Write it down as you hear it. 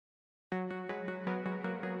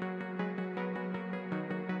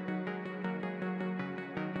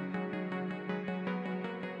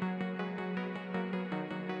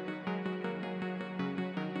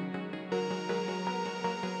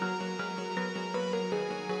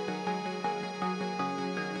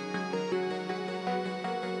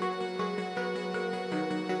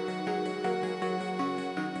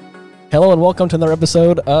Hello and welcome to another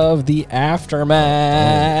episode of The Aftermath.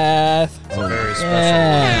 It's a very special.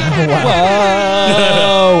 Yeah.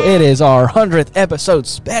 Wow. Whoa. It is our 100th episode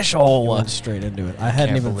special. Went straight into it. I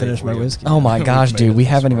hadn't even finished my whiskey. Oh my gosh, dude. We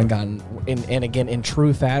haven't even gotten... And again, in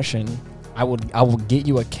true fashion, I will get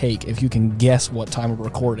you a cake if you can guess what time we're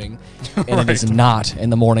recording. And it is not in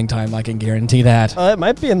the morning time, I can guarantee that. It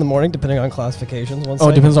might be in the morning, depending on classifications.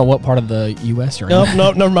 It depends on what part of the U.S. you're in.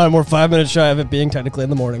 Nope, never mind. We're 5 minutes shy of it being technically in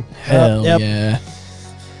the morning. Hell yeah.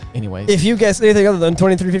 Anyways. If you guess anything other than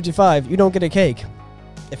 23:55, you don't get a cake.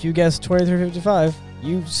 If you guess 23:55,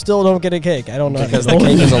 you still don't get a cake. I don't know. Because the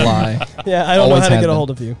cake is a lie. Yeah, I don't know Always how to has get a been. hold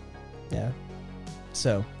of you. Yeah.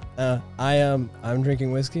 So, I'm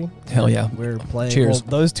drinking whiskey. Hell yeah. We're playing. Cheers.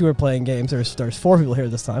 Well, those two are playing games. There's 4 people here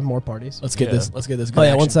this time. More parties. Let's get this. Let's get this. Oh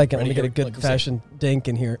yeah, one second. Ready Let me get a here? good Like, fashion dink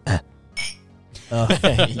in here. Yeah. All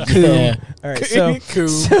right,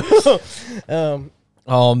 so,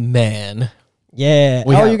 Oh man. yeah.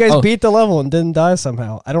 We You guys beat the level and didn't die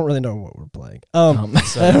somehow. I don't really know what we're playing. I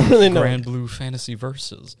don't really know. Grand Blue Fantasy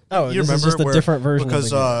Versus. Oh, You this is remember just a where- different version.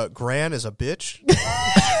 Because of the Gran is a bitch.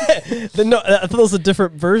 game. No, I thought it was a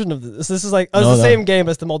different version of this. This is like it's the same game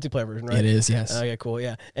as the multiplayer version, right? It is, yes. Okay, cool.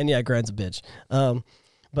 Yeah, and yeah, Gran's a bitch.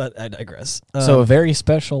 But I digress. So a very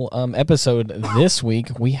special episode this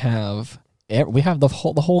week. We have the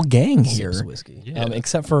whole gang here, Sips whiskey. Yeah.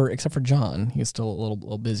 except for John. He's still a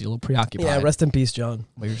little busy, a little preoccupied. Yeah, rest in peace, John.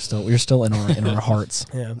 We're still in our hearts.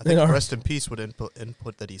 Yeah, I think rest in peace would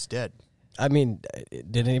input that he's dead. I mean,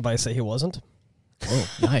 did anybody say he wasn't? Oh,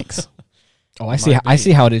 yikes! Oh, I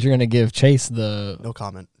see how it is. You're gonna give Chase the No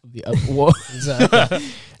comment. whoa. Exactly.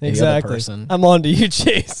 Other person. I'm on to you,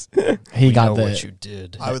 Chase. He got know the what you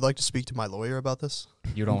did. I would like to speak to my lawyer about this.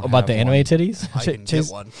 You don't about the have anime one. titties. I can Chase-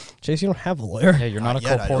 get one. Chase, you don't have a lawyer. Yeah, you're not a Not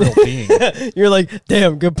yet, I corporeal being. You're like,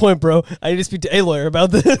 damn, good point, bro. I need to speak to a lawyer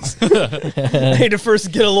about this. I need to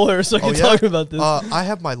first get a lawyer so I can talk about this. I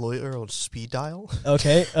have my lawyer on speed dial.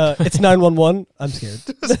 Okay, it's 911. I'm scared.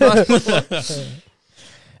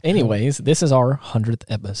 Anyways, this is our 100th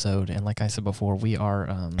episode, and like I said before, we are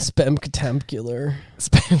Spectacular.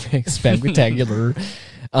 spectacular.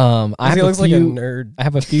 He looks like a nerd. I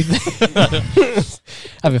have a few. I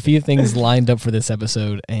have a few things lined up for this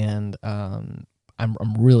episode, and I'm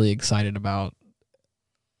really excited about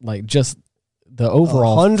like just the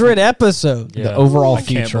overall 100 episodes. Yeah, the overall I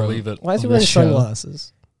future. can't believe it. Why is he of wearing this show.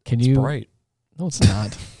 sunglasses? Can It's you? bright. No, it's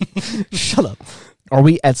not. Shut up. Are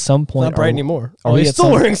we at some It's point? not bright anymore. are we He's at still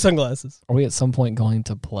some- wearing sunglasses. Are we at some point going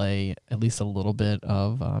to play at least a little bit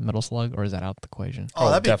of Metal Slug, or is that out the equation? Oh,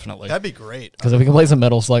 that'd be definitely. That'd be great. Because if we can play some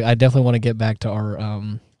Metal Slug, I definitely want to get back to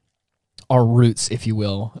our roots, if you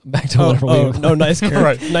will. Back to whatever we no, nice character,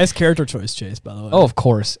 Right. nice character choice, Chase. By the way. Oh, of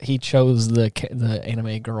course. He chose the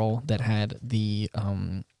anime girl that had the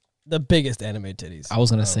the biggest anime titties. I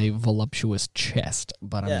was gonna say voluptuous chest,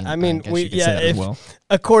 but Yeah, I mean we- you could yeah, say that as if- well.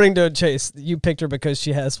 According to Chase, you picked her because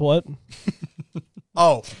she has what?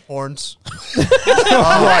 Oh, horns.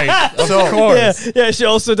 Right. Of So course. Yeah. She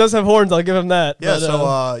also does have horns. I'll give him that. yeah, but,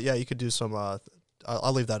 so you could do some.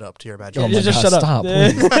 I'll leave that up to your Oh imagination. my you just God, shut stop,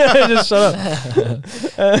 up. Just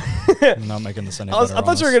shut up. I'm not making this any I better.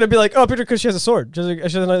 thought you were gonna be like, oh, picked her because she has a sword. She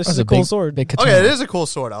has a cool big, sword. Big Okay, katana. it is a cool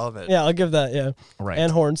sword. I'll admit. Yeah, I'll give that. Yeah, Right.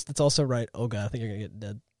 and horns. That's also right. Oh god, I think you're gonna get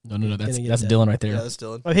dead. No, that's gonna get dead. Dylan right there. Yeah, that's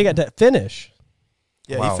Dylan. Oh, he got dead. Finish.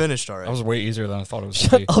 Yeah, Wow. he finished already. That was way easier than I thought it was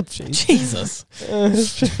Shut going to be. up, Chase. Jesus.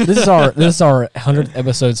 This is our 100th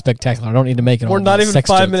episode spectacular. I don't need to make it. We're all not about even sex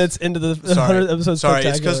 5 jokes. minutes into the Sorry. 100th episode. Sorry,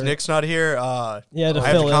 it's because Spectacular. Nick's not here. Yeah, to I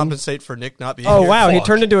have fill to in. compensate for Nick not being Oh here. wow, he Fuck.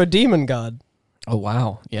 turned into a demon god. Oh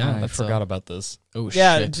wow, yeah, I forgot about this. Oh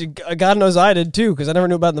Yeah, shit. God knows I did too, because I never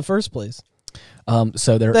knew about it in the first place.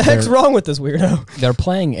 So they're The heck's wrong with this weirdo? they're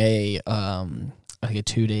playing a like a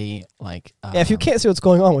 2D like. Yeah, if you can't see what's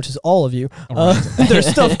going on, which is all of you, Right. there's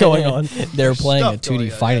stuff going on. They're playing a Stuff going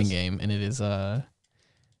 2D on, fighting yes. game, and it is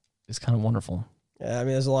it's kind of wonderful. Yeah, I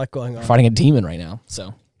mean, there's a lot going on. We're fighting a demon right now.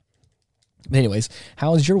 So, but anyways,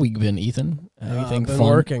 how's your week been, Ethan? I've Anything been fun?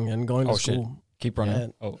 working and going to Oh, shit. school. Keep running. Yeah.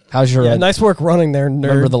 Oh, How's your? Yeah, nice work running there, nerd.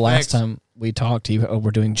 Remember the last Thanks. time we talked to you? Oh, we're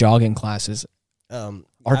doing jogging classes. Um,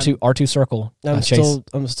 R2 circle. I'm Chase.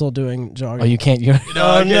 still doing jogging. Oh, you can't. You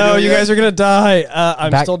Oh no, you guys are gonna die.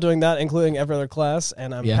 I'm Back- still doing that, including every other class,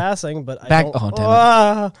 and I'm Yeah. passing. But Back- I don't. oh, damn it.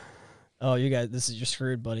 Ah! Oh, you guys, this is you're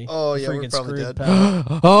screwed, buddy. Oh yeah, we're Freaking probably screwed, dead.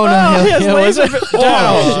 pal. Oh no! he has was laser it?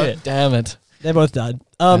 down. Oh shit! Damn it! They both died.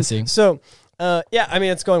 I see. So, Yeah, I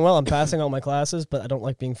mean, it's going well. I'm passing all my classes, but I don't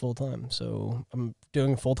like being full-time. So I'm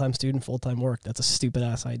doing full-time student, full-time work. That's a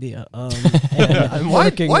stupid-ass idea. And I'm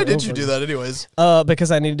working Why did you over- do that anyways?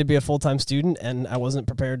 Because I needed to be a full-time student, and I wasn't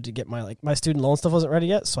prepared to get my student loan stuff wasn't ready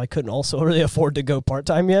yet, so I couldn't also really afford to go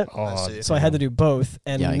part-time yet. I see. So I had to do both,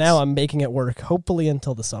 and Yikes. now I'm making it work, hopefully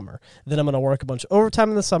until the summer. Then I'm going to work a bunch of overtime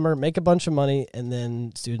in the summer, make a bunch of money, and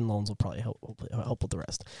then student loans will probably help with the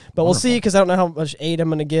rest. But we'll see, because I don't know how much aid I'm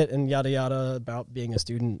going to get and yada yada about being a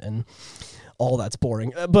student, and all that's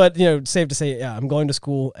boring. But, safe to say, yeah, I'm going to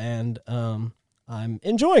school, and I'm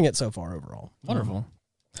enjoying it so far overall. Wonderful.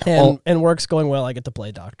 And work's going well. I get to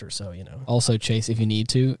play doctor, so, Also, Chase, if you need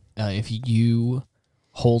to, if you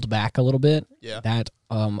hold back a little bit, that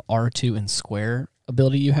R2 and square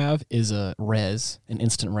ability you have is a res, an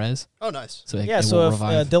instant res. Oh, nice. So it so will if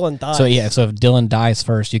revive. Dylan dies. So if Dylan dies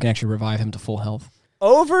first, you can actually revive him to full health.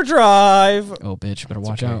 Overdrive. Oh, bitch, better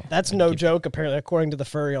watch okay. out. That's no joke, apparently, according to the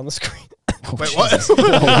furry on the screen. Oh, Wait, Jesus. what?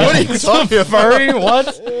 What are you talking about? Furry? What?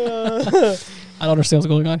 I don't understand what's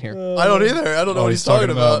going on here. I don't either. I don't know what he's talking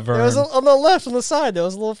about. There was on the left, on the side, there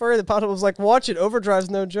was a little furry that popped up. Was like, watch it. Overdrive's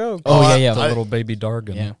no joke. Oh, yeah. The little baby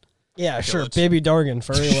Dargan. Yeah. Yeah, Kill sure. it. Baby Dargan,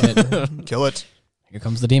 furry one. Kill it. Here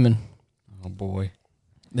comes the demon. Oh boy.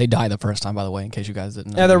 They die the first time, by the way, in case you guys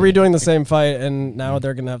didn't know. Yeah, they're redoing the same fight, and now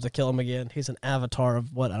they're going to have to kill him again. He's an avatar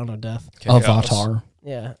of what? I don't know, death. Avatar.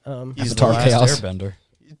 Yeah. He's Avatar the last Chaos. Airbender.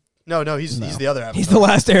 No, he's the other avatar. He's the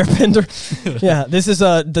last airbender. Yeah, this is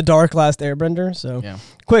the dark last airbender, so. Yeah.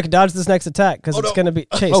 Quick, dodge this next attack, because Oh, it's no. going to be...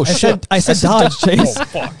 Chase, Oh, I shit. said dodge, Chase. Oh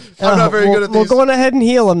fuck. I'm not very good at We'll these. go on ahead and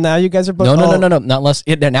heal him now. You guys are both... No. Not unless...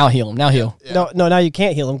 Now heal him. Now heal. Yeah. No, now you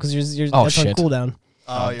can't heal him, because you're Oh, that's on shit. cooldown.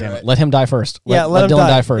 Oh, you're Damn right. it. Let him die first. Yeah, let him Dylan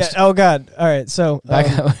die first. Yeah, oh, God. All right, so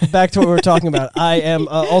back to what we were talking about. I am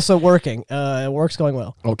also working. Work's going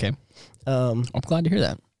well. Okay. Um, I'm glad to hear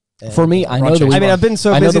that. and- For me, I know that Chase. we... I mean, I've been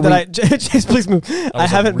so I know busy that that Chase, please move. I was a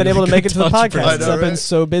haven't been really able to make it to the good touch, podcast bro. I because know, I've been right?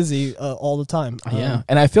 so busy all the time. Yeah,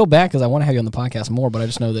 and I feel bad because I want to have you on the podcast more, but I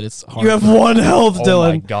just know that it's hard. You have one health, Oh Dylan.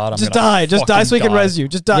 my God, I'm just gonna die. Just die fucking so we can die. res you.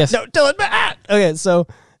 Just die. Yes. No, Dylan. Okay, so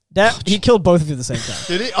that he killed both of you at the same time.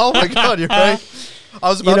 Did he? Oh my God, you're right. I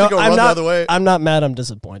was about to go run the other way. I'm not mad. I'm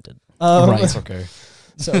disappointed. Right. It's okay.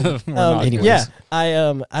 So, not anyways. yeah,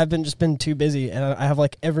 I've been too busy, and I have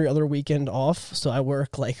like every other weekend off. So I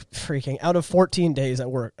work like freaking out of 14 days at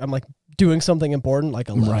work. I'm like doing something important, like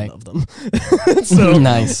 11 Right. of them. So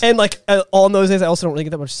Nice. And like on those days, I also don't really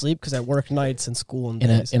get that much sleep because I work nights and school and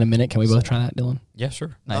days. In a minute, can we both try that, Dylan? Yeah,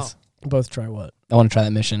 sure. Nice. Both try what? I want to try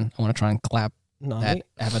that mission. I want to try and clap No. that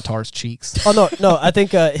avatar's cheeks. Oh no! I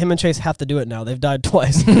think him and Chase have to do it now. They've died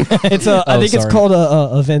twice. It's I Oh, think it's sorry. called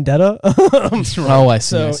a vendetta. Oh, I see.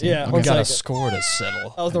 So, I see. yeah, Okay. We got a second. score to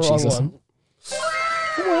settle. That was the Oh, wrong Jesus. one.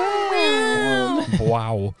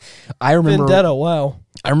 Wow. I remember. Vendetta. Wow.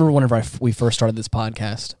 I remember whenever we first started this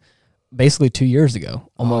podcast, basically 2 years ago,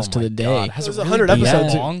 almost to the day. Has It was it 100 really been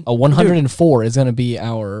episodes. that long? A 104 is going to be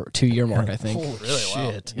our 2-year mark, I think. Holy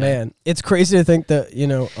shit. Man, it's crazy to think that,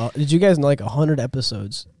 did you guys know like 100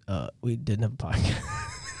 episodes, we didn't have a podcast.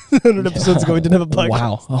 100 episodes ago, we didn't have a podcast.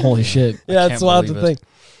 Wow. Holy shit. Yeah, can't it's wild to believe it. think.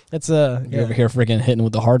 It's, You're yeah. over here freaking hitting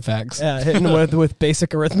with the hard facts. Yeah, hitting with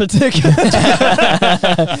basic arithmetic. 100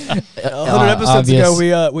 episodes obvious.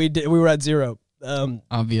 ago, we were at 0.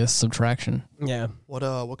 Obvious subtraction. Yeah. What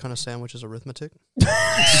kind of sandwich is arithmetic? It's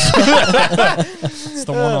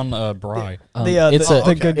the one on Bry.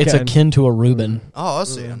 The good it's kind. akin to a Reuben. Oh, I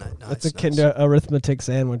see. Mm. Nice, It's akin to arithmetic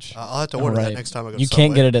sandwich. I'll have to order Right. that next time I go. You to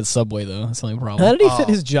can't Subway. get it at Subway, though. That's the only How problem. did he fit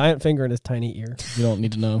Oh. his giant finger in his tiny ear? You don't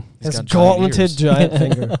need to know. His got giant gauntleted ears. giant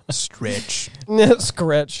finger. Stretch.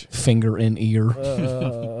 Scratch. Finger in ear.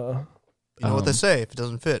 You know what they say? If it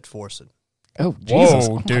doesn't fit, force it. Oh, Jesus.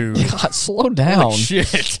 Whoa, Oh my dude. God, slow down. Holy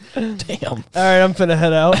shit. Damn. All right, I'm finna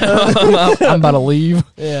head out. I'm about to leave.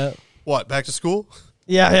 Yeah. What? Back to school?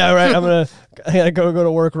 Yeah, right. I gotta go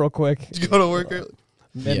to work real quick. Did you go to work early?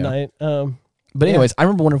 Midnight. But anyways, I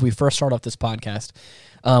remember whenever we first started off this podcast,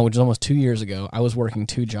 which was almost 2 years ago, I was working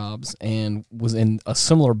 2 jobs and was in a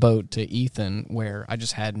similar boat to Ethan where I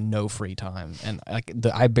just had no free time. And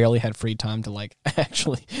I barely had free time to like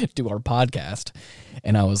actually do our podcast.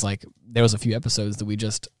 And I was like, there was a few episodes that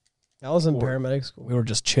I was in paramedic school. we were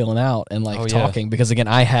just chilling out and like Oh, yeah. talking because again,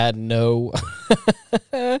 I had no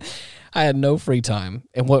free time.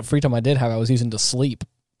 And what free time I did have, I was using to sleep.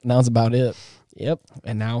 And that was about it. Yep.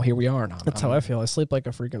 And now here we are. That's how I feel. I sleep like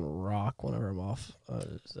a freaking rock whenever I'm off.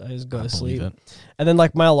 I just go to sleep. It. And then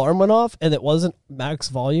like my alarm went off and it wasn't max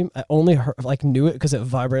volume. I only heard, like knew it because it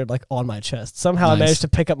vibrated like on my chest. Somehow I managed to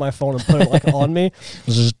pick up my phone and put it like on me.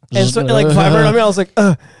 And so it like vibrated on me. I was like,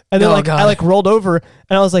 and then I like rolled over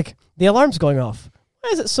and I was like, the alarm's going off.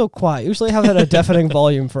 Why is it so quiet? Usually I have it at a deafening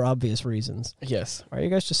volume for obvious reasons. Yes. Why are you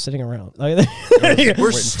guys just sitting around? We're Waiting for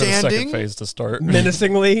the standing. second phase to start.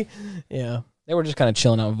 Menacingly. Yeah. They were just kind of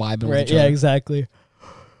chilling out and vibing with each Yeah, other. exactly.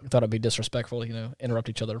 I thought it'd be disrespectful, interrupt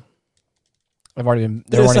each other. They're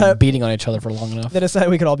already beating on each other for long enough. They decided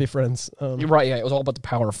we could all be friends. You're right. Yeah, it was all about the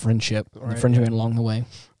power of friendship. Right, the friendship along the way.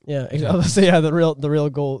 Yeah, exactly. So yeah, the real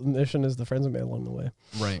goal mission is the friends we made along the way.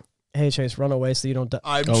 Right. Hey Chase, run away so you don't die.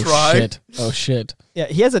 I'm Oh trying. shit. Oh shit. Yeah,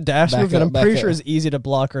 he has a dash move that I'm back pretty up. sure is easy to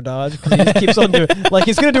block or dodge because he just keeps on doing. Like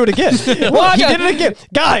he's gonna do it again. Look, he did it again,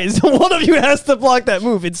 guys. One of you has to block that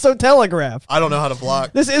move. It's so telegraphed. I don't know how to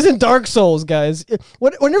block. This isn't Dark Souls, guys.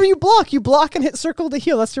 Whenever you block and hit circle to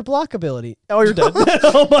heal. That's your block ability. Oh, you're dead.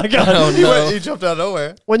 Oh my god. Oh, no. He jumped out of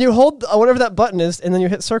nowhere. When you hold whatever that button is and then you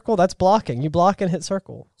hit circle, that's blocking. You block and hit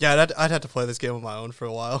circle. Yeah, I'd have to play this game on my own for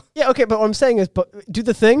a while. Yeah, okay, but what I'm saying is, but do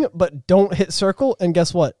the thing, but don't hit circle, and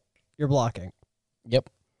guess what? You're blocking. Yep.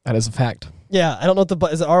 That is a fact. Yeah, I don't know what the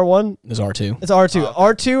button is. It R1? There's R2. It's R2.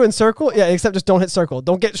 R2 and circle? Yeah, except just don't hit circle.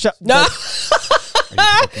 Don't get shot. No.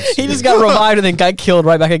 He just got revived and then got killed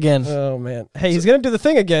right back again. Oh, man. Hey, he's going to do the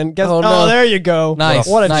thing again. Guess, Oh, oh, no. there you go. Nice.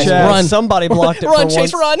 What a Nice. chat. Run. Somebody blocked it Run, for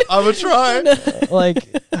Chase, once. run. I'm gonna try. Like,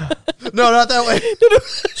 No, not that way.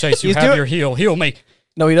 Chase, you He's have doing- your heal. Heal me.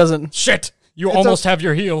 No, he doesn't. Shit. You It's almost have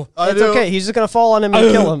your heal. I it's do. okay. He's just going to fall on him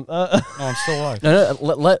and kill him. No, I'm still alive. No,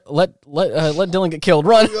 let Dylan get killed.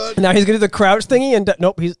 Run. Now he's going to do the crouch thingy, and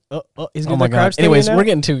nope, he's going to do Oh my the crouch god. Anyways, thingy now.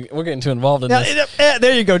 we're getting too involved in Now, this.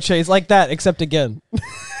 there you go, Chase. Like that, except again.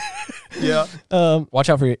 Yeah. Watch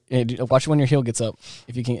out for your. Watch when your heel gets up,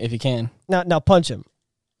 if you can. Now punch him.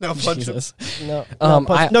 No, punch him. Jesus. No,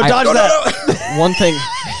 I- no, I- dodge No, that.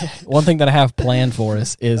 One thing that I have planned for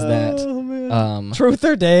us is that Oh, man. Truth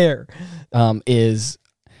or dare? is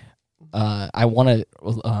I want to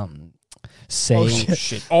say Oh, Oh, shit.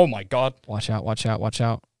 shit. Oh, my God. watch out.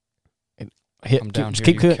 Hit, I'm down here,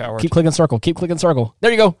 keep you coward. clicking circle. Keep clicking circle.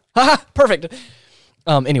 There you go. Haha, perfect.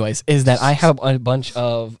 Anyways, is that I have a bunch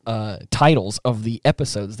of titles of the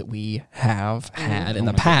episodes that we have had in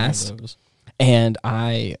the past, and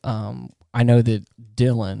I know that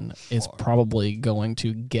Dylan is probably going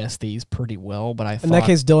to guess these pretty well, but I thought In that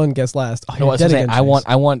case, Dylan guessed last. Oh, no, you're I was dead gonna say, again,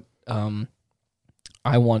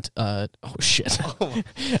 I want oh shit.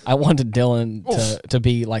 I wanted Dylan to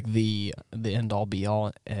be like the end all be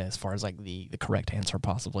all as far as like the correct answer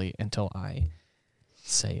possibly until I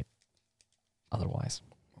say it otherwise.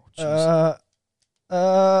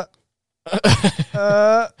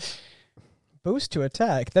 Boost to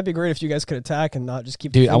attack. That'd be great if you guys could attack and not just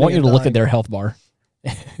keep. Dude, I want you to defending look and at their health bar.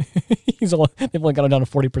 They've only got him down to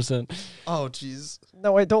 40%. Oh, jeez. dying.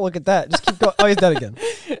 No, wait, don't look at that. Just keep going. Oh, he's dead again.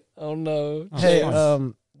 Oh no. Hey, fine.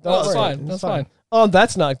 don't that's worry. fine. It's That's fine. Oh,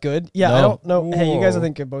 that's not good. Yeah, No. I don't know. Hey, you guys, I Whoa.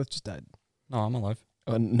 think you both just died. No, I'm alive.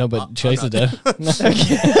 No, but Chase is dead.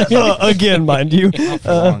 Again, mind you. Not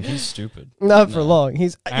for long. He's stupid. Not for long.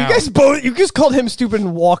 He's. Ow. You guys both. You just called him stupid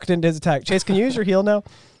and walked into his attack. Chase, can you use your heal now?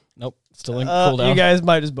 Nope. Still in cooldown. You guys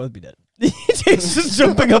might just both be dead. Chase is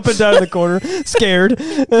jumping up and down in the corner, scared.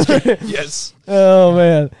 Yes. Oh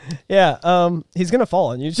man, yeah. He's gonna fall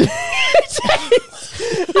on you. You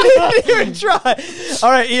didn't even try. All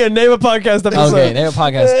right, Ian, name a podcast episode. Okay, name a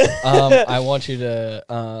podcast. I want you to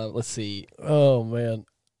let's see. Oh man,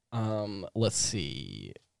 Let's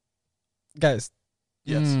see. guys,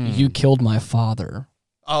 Yes. You killed my father.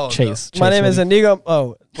 Oh, Chase. my name what is do Inigo.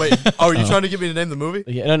 Oh, no. Wait. Oh, are you Oh. trying to get me to name the movie?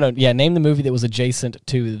 Yeah, no. Yeah, name the movie that was adjacent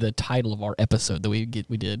to the title of our episode that we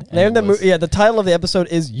did. And name it the was- movie. Yeah, the title of the episode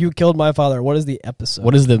is "You Killed My Father." What is the episode?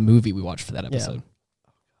 What is the movie we watched for that episode?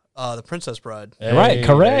 The Princess Bride. Hey, Right, there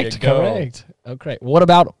correct, you go. correct. Okay, what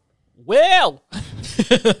about Will?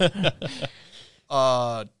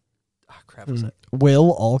 Crap. Was that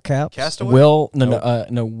Will all caps? Castaway? Will? No,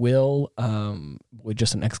 Nope. no. Will. With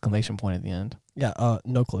just an exclamation point at the end. Yeah.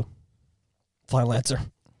 No clue. Final answer.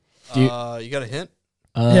 Do you- you got a hint?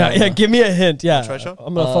 Yeah. Give me a hint. Yeah. Try show?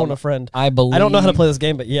 I'm gonna phone a friend. I believe. I don't know how to play this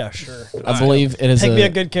game, but yeah, sure. I believe it is Pick me a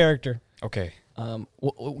good character. Okay.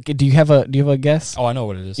 Do you have a guess? Oh, I know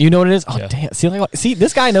what it is. You know what it is? Oh Yeah. damn! See,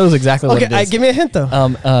 this guy knows exactly what Okay, it is. give me a hint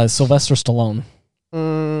though. Sylvester Stallone.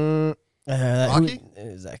 Who Rocky?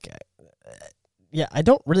 is that guy? Yeah, I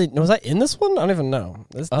don't really. Was I in this one? I don't even know.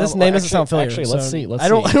 This name doesn't sound familiar. Actually, let's so see. I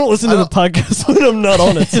don't listen to the podcast when I'm not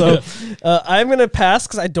on it. So I'm gonna pass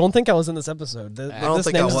because I don't think I was in this episode. I don't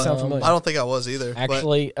think I was. Sound familiar. I don't think I was either.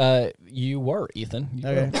 Actually, you were, Ethan. You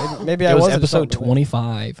Okay, were. maybe It I was was episode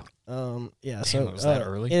 25. Yeah. Damn, So it was that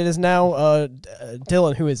early? It is now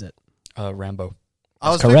Dylan. Who is it? Rambo. I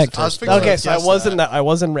was correct. I was figuring Okay, I'd so I guess was in that. that. I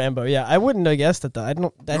was in Rambo. Yeah, I wouldn't have guessed it though. I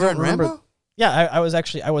don't You were in remember. Rambo? Yeah, I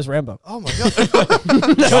was Rambo. Oh my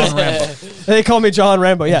god. John Rambo. They call me John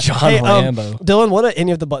Rambo. Yeah, John Hey, Rambo. Dylan, what do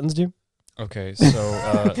any of the buttons do? Okay,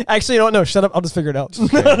 so Actually, you know what? No, shut up. I'll just figure it out.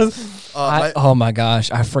 Oh my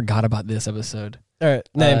gosh, I forgot about this episode. All right,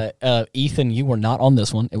 name. Ethan, you were not on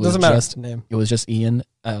this one. It was Doesn't matter. just Name. it was just Ian.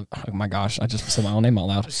 Oh my gosh, I just said my own name out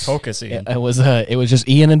loud. focus, Ian. It was just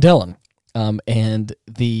Ian and Dylan. And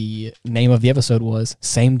the name of the episode was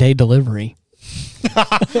Same Day Delivery.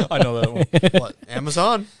 I know that one. What?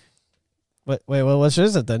 Amazon? Wait, what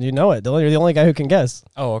is it then? You know it, Dylan. You're the only guy who can guess.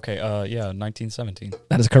 Oh, okay. Yeah, 1917.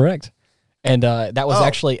 That is correct. And that was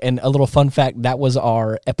actually, and a little fun fact, that was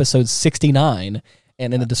our episode 69.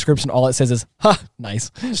 And in the description, all it says is, ha, nice.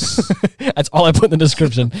 That's all I put in the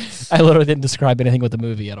description. I literally didn't describe anything with the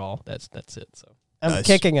movie at all. That's it. So I'm Nice.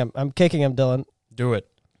 kicking him. I'm kicking him, Dylan. Do it.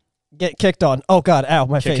 Get kicked on. Oh God! Ow,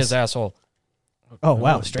 my Kick face. his asshole. Oh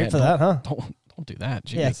wow, Oh, straight yeah, for that, huh? Don't do that.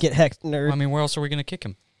 Jeez. Yeah, get hecked, nerd. I mean, where else are we gonna kick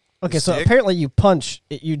him? Okay, so Stick. apparently you punch,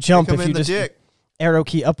 you jump Kick him if in you the just dick. arrow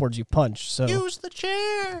key upwards, you punch. So Use the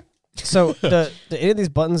chair. so do any of these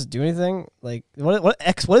buttons do anything? Like what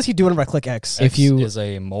X? What is he doing if I click X? If X you- is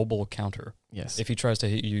a mobile counter. Yes. If he tries to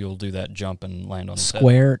hit you, you'll do that jump and land on his head.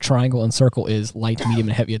 Square, triangle, and circle is light, medium,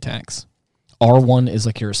 and heavy attacks. R1 is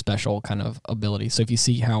like your special kind of ability. So if you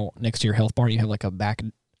see how next to your health bar you have like a back,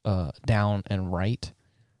 down, and right,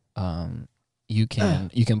 you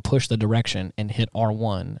can push the direction and hit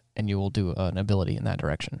R1, and you will do an ability in that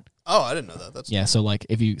direction. Oh, I didn't know that. That's Yeah, so like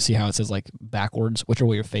if you see how it says like backwards, whichever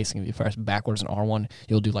way you're facing, if you press backwards in R1,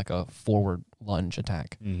 you'll do like a forward lunge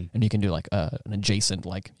attack. And you can do like an adjacent,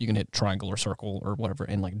 like you can hit triangle or circle or whatever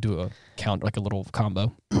and like do a count, like a little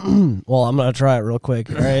combo. Well, I'm gonna try it real quick.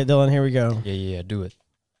 All right, Dylan, here we go. Yeah, do it.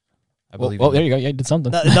 I Well, believe well in there you. you go. Yeah, you did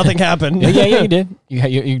something. Nothing happened. yeah, you did.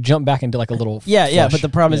 You jump back into like a little yeah. flush. But the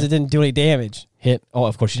problem is it didn't do any damage. Hit. Oh,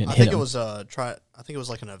 of course you didn't I hit think him. it was I think it was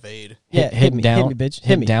like an evade. Yeah, hit me, down, bitch. Hit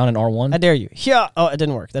Hit me. down in R1. I dare you. Yeah. Oh, it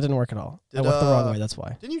didn't work. That didn't work at all. I Did, went the wrong way. That's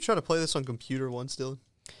why. Didn't you try to play this on computer once, Dylan?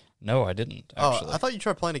 No, I didn't, actually. Oh, I thought you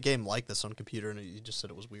tried playing a game like this on computer and you just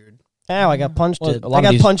said it was weird. Ow! I got punched. Well, it. a lot I of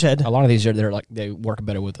got these- punch head. A lot of these are they're like they work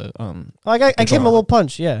better with a I gave him a controller. little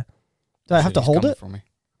punch. Yeah. Do I have to He's hold coming it? for me.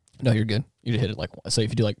 No, you're good. You hit it like so.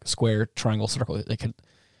 If you do like square, triangle, circle, they could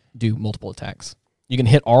do multiple attacks. You can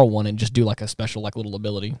hit R1 and just do like a special like little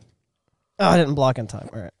ability. Oh, I didn't block in time.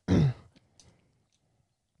 All right.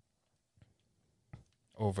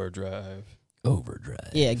 Overdrive.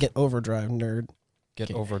 Overdrive. Yeah, get overdrive, nerd.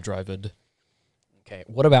 Get Okay. overdrived. Okay.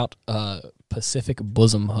 What about Pacific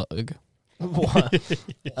Bosom Hug?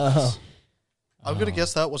 I'm gonna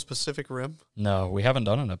guess that was Pacific Rim. No, we haven't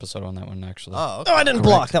done an episode on that one, actually. Oh, okay. Oh, I didn't Correct.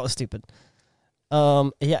 block. That was stupid.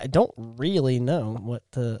 Yeah, I don't really know what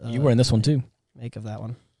to. You were in this one too. Make of that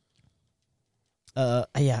one.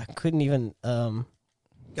 Yeah, couldn't even.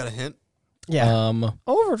 Got a hint. Yeah.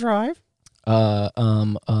 Overdrive. Okay.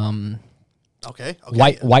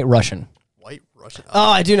 White Russian. White Russian. Oh,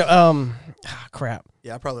 I do know. Crap.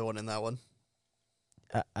 Yeah, I probably wasn't in that one.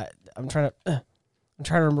 I'm trying to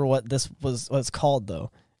remember what this was. What it's called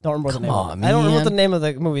though. Don't remember what Come the name. on, I don't remember what the man. name of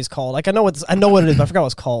the movie is called. Like I know what it is, but I forgot what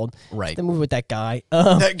it's called. Right. The movie with that guy.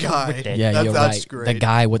 That guy. Yeah, That's you're right. great. The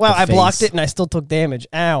guy with Wow, the I face. blocked it and I still took damage.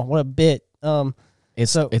 Ow, what a bit.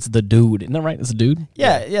 It's So- it's the dude. Isn't that right? It's the dude.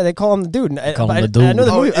 Yeah, they call him the dude. call him the I dude. know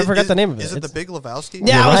the Oh, movie. I forgot the name of it. Is it It's- the Big Lebowski?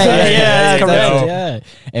 Yeah, I was Right. saying, yeah, that's correct. exactly. Yeah,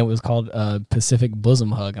 and it was called Pacific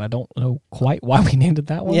Bosom Hug, and I don't know quite why we named it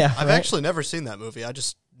that one. Yeah, I've right. actually never seen that movie. I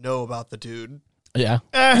just know about the dude. yeah.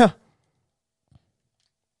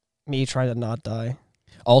 Me trying to not die.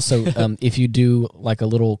 Also, if you do like a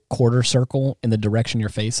little quarter circle in the direction you're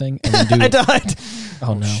facing, and then do I died.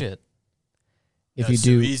 oh no, Shit. if That's you so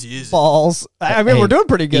do easy, is it? Balls. I mean, Hey, we're doing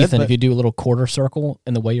pretty good. Ethan, but if you do a little quarter circle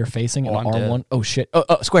in the way you're facing in Oh, I'm R1, dead. oh shit,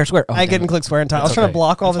 square. Oh, I damn didn't it. click square in time. I was That's trying to okay.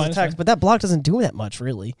 block all That's of his fine, attacks, but that block doesn't do that much,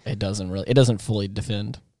 really. It doesn't fully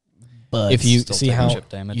defend. But If you Still see taking how chip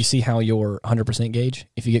damage. you see how your 100% gauge,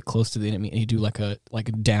 if you get close to the enemy and you do like a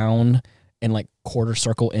down and like quarter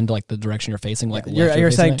circle into like the direction you're facing, like left you're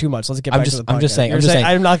facing saying it. too much. Let's get I'm back just- to the podcast. I'm just saying- You're I'm just saying-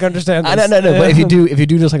 I'm not going to understand this. No. But if you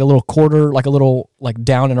do just like a little quarter, like a little like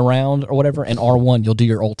down and around or whatever, and R1, you'll do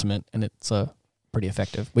your ultimate, and it's pretty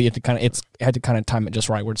effective. But you have to kind of had to kind of time it just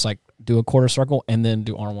right, where it's like do a quarter circle and then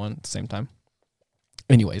do R1 at the same time.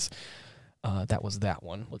 Anyways, that was that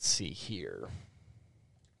one. Let's see here.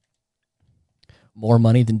 More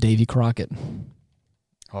money than Davy Crockett.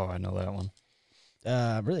 Oh, I know that one.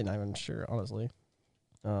 I'm really not even sure, honestly.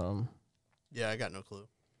 Yeah, I got no clue.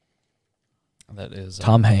 That is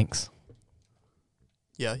Tom Hanks.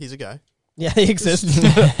 Yeah, he's a guy. Yeah, he exists.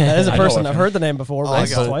 That is a I know person. of I've him. heard the name before. I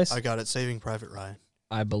Once, got twice. it. I got it. Saving Private Ryan.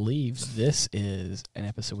 I believe this is an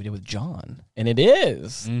episode we did with John. And it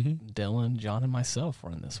is. Mm-hmm. Dylan, John, and myself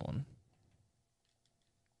were in this one.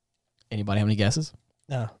 Anybody have any guesses?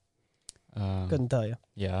 No, couldn't tell you.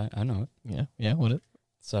 Yeah, I know it. Yeah, what it?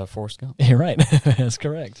 It's Forrest Gump. You're right. That's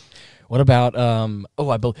correct. What about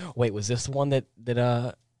wait, was this the one that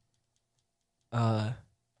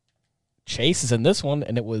Chase is in this one,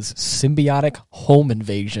 and it was Symbiotic Home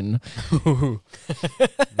Invasion.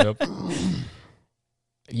 Yep.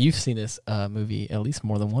 You've seen this movie at least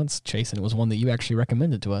more than once, Chase, and it was one that you actually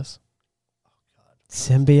recommended to us.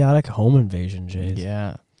 Symbiotic home invasion, Jay.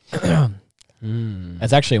 Yeah.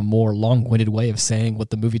 That's actually a more long-winded way of saying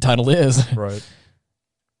what the movie title is. Right.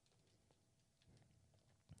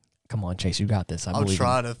 Come on, Chase, you got this. I I'm believe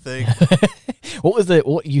trying to think. What was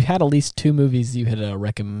you had at least 2 movies you had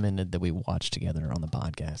recommended that we watched together on the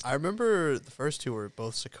podcast. I remember the first two were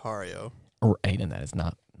both Sicario. Right, and that is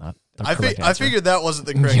not the I correct answer. figured that wasn't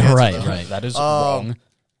the correct You're answer. right, though. right. That is wrong.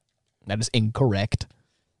 That is incorrect.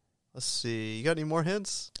 Let's see. You got any more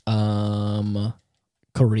hints? Korean.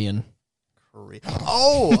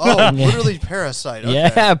 Oh, literally Parasite. Okay.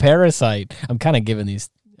 Yeah, Parasite. I'm kind of giving these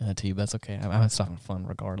to you, but that's okay. I'm having fun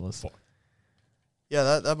regardless.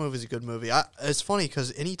 Yeah, that movie's a good movie. It's funny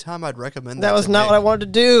because anytime I'd recommend That was to not Nick, what I wanted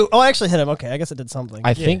to do. Oh, I actually hit him. Okay, I guess it did something.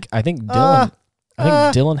 I think Dylan.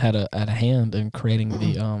 Dylan had a hand in creating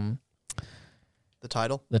the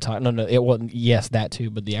title. the title. No, it wasn't. Yes, that too,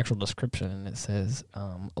 but the actual description, and it says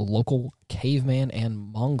a local caveman and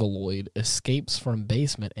mongoloid escapes from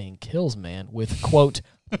basement and kills man with quote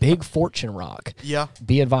big fortune rock. Yeah.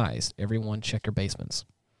 Be advised, everyone check your basements.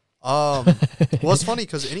 Well, it's funny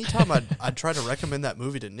because anytime I'd try to recommend that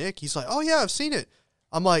movie to Nick, he's like, "Oh yeah, I've seen it."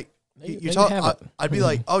 I'm like, I'd be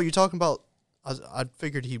like, "Oh, you're talking about?" I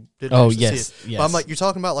figured he didn't. Oh, actually yes, see it. yes. But I'm like, "You're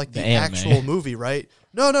talking about like the anime. actual movie, right?"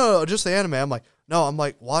 No, just the anime. I'm like, "No, I'm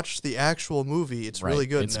like, watch the actual movie. It's really Right,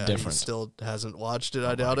 good." it's And different. He still hasn't watched it.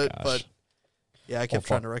 I Oh doubt my it, gosh. but yeah, I kept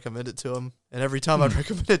Well, trying to recommend it to him, and every time I'd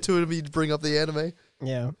recommend it to him, he'd bring up the anime.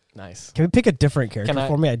 yeah. Nice. Can we pick a different character Can I-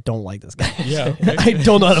 for me? I don't like this guy. Yeah. I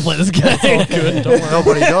don't know how to play this guy. Good. Don't worry.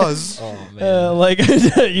 Nobody does. Oh man. Like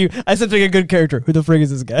I said, pick a good character. Who the frig is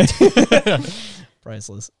this guy?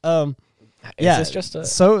 Priceless. Is Yeah. this just a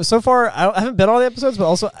So far, I haven't been on the episodes, but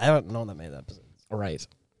also I haven't known that many episodes. right?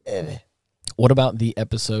 What about the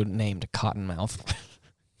episode named Cottonmouth?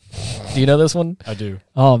 Do you know this one? I do.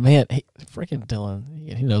 Oh man, freaking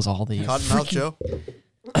Dylan, he knows all these. Cottonmouth Joe.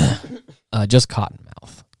 Just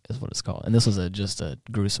Cottonmouth is what it's called, and this was just a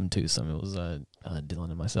gruesome twosome. It was Dylan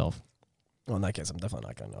and myself. Well, in that case, I'm definitely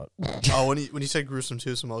not gonna know it. Oh, when you said gruesome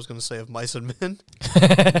twosome, I was going to say of mice and men.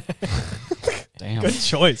 Damn. Good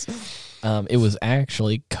choice. It was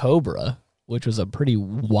actually Cobra, which was a pretty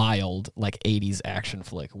wild like '80s action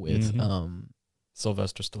flick with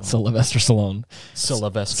Sylvester Stallone. Sylvester Stallone.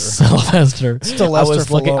 Sylvester. Sylvester.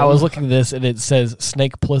 Stallone. I was looking at this, and it says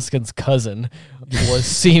Snake Plissken's cousin was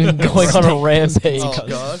seen going on a rampage. Oh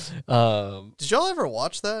God! Did y'all ever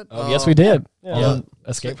watch that? Yes, we did. Yeah.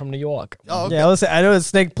 Escape from New York. Oh, okay. Yeah, I know it's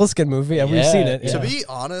Snake Plissken movie. Yeah, we've Yeah, seen it. yeah. To Yeah. be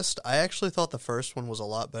honest, I actually thought the first one was a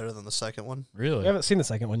lot better than the second one. We Really? haven't seen the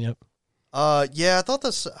second one yet. Yeah, I thought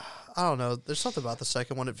this. I don't know. There's something about the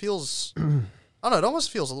second one. It feels. I don't know. It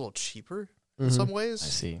almost feels a little cheaper in some I ways.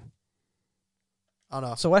 see. I don't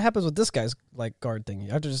know. So what happens with this guy's like guard thing?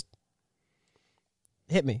 You have to just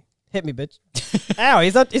hit me, bitch. Ow!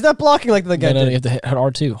 He's not blocking like the guy. No, did. you have to hit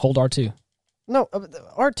R2. Hold R2. No,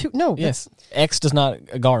 R2. No, Yes. X does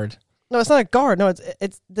not guard. no, it's not a guard. No,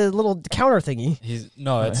 it's the little counter thingy.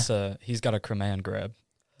 He's got a command grab.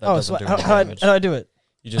 That Oh, doesn't so do how any do damage. I do it?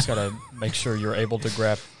 You just gotta make sure you're able to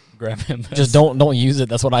grab him. Just don't use it.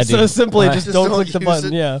 That's what I do. So simply, Right. just don't click the use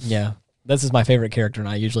button. it. Yeah. Yeah. This is my favorite character, and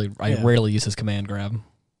I Yeah. rarely use his command grab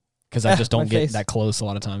because I just My don't get face. that close a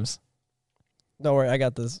lot of times. Don't worry, I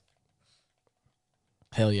got this.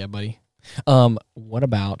 Hell yeah, buddy. What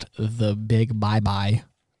about the big bye-bye?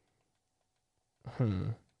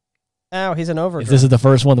 Ow, he's an overdrive. This is the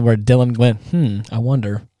first one where Dylan went, I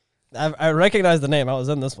wonder. I recognize the name. I was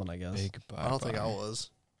in this one, I guess. Big I don't think I was.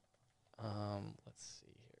 Let's see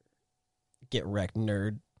here. Get wrecked,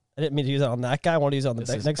 nerd. I didn't mean to use it on that guy. I want to use it on the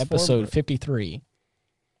This is next episode form. 53.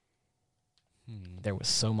 There was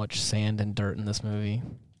so much sand and dirt in this movie.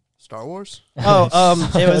 Star Wars? It was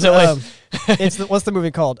what's the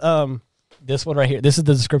movie called? This one right here. This is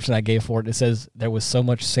the description I gave for it. It says there was so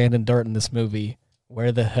much sand and dirt in this movie.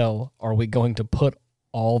 Where the hell are we going to put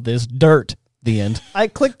all this dirt? The end. I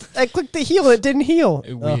clicked the heal. It didn't heal.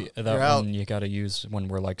 That one you got to use when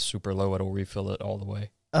we're like super low. It'll refill it all the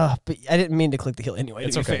way. But I didn't mean to click the heal anyway.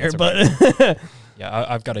 It's to be okay. fair, It's but okay. Yeah,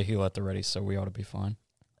 I've got a heal at the ready, so we ought to be fine.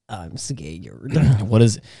 I'm scared. What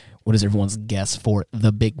is everyone's guess for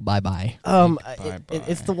the big bye-bye?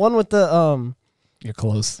 It's the one with the You're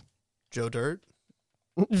close. Joe Dirt?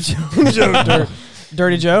 Joe Dirt.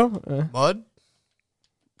 Dirty Joe. Mud?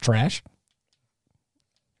 Trash.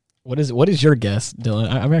 What is your guess,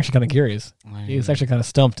 Dylan? I'm actually kind of curious. He's actually kind of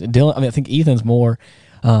stumped. Dylan, I think Ethan's more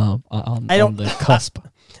on the cusp.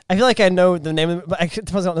 I feel like I know the name of it, but I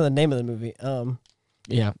suppose I don't know the name of the movie.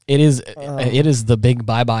 Yeah, it is. It is the big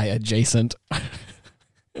bye-bye adjacent.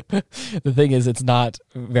 The thing is, it's not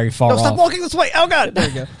very far off. Stop walking this way! Oh God! There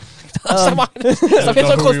you go. Stop walking. Stop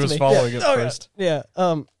getting so close to me. Following it first. Yeah.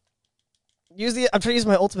 I'm trying to use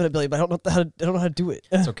my ultimate ability, but I don't know how to do it.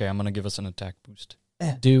 It's okay. I'm gonna give us an attack boost.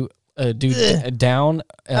 Do down.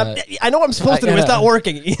 I know what I'm supposed to do. It's not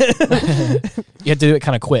working. You have to do it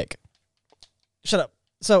kind of quick. Shut up.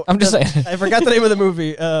 So I'm just saying. I forgot the name of the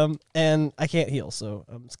movie, and I can't heal, so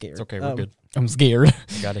I'm scared. It's okay. We're good. I'm scared.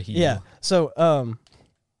 You gotta heal. Yeah. So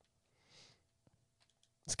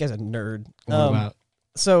this guy's a nerd. What about?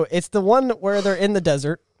 So it's the one where they're in the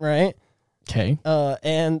desert, right? Okay.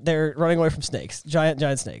 And they're running away from snakes, giant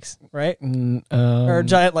or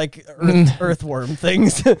giant like earthworm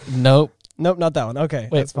things. Nope. Nope, not that one. Okay.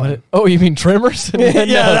 Wait, that's fine. what? Oh, you mean Tremors? Yeah,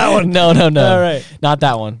 that one. No. All right. Not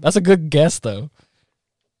that one. That's a good guess, though.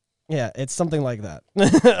 Yeah, it's something like that.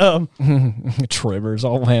 Tremors.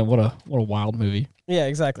 Oh man, what a wild movie. Yeah,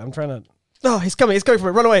 exactly. I'm trying to. Oh, he's coming for me.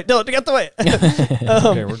 Run away. Dylan, get the way.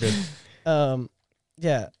 Okay, we're good.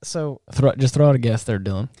 Yeah. So just throw out a guess there,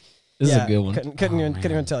 Dylan. This is a good one. Couldn't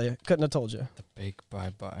even tell you. Couldn't have told you. The big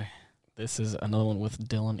bye-bye. This is another one with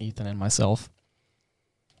Dylan, Ethan, and myself.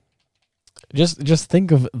 Just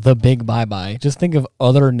think of the big bye-bye. Just think of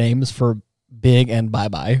other names for big and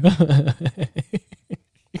bye-bye.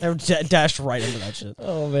 I dashed right into that shit.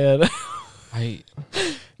 Oh man.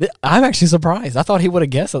 I'm actually surprised. I thought he would have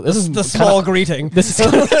guessed it. This is the small greeting. This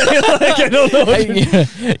is like, I don't know.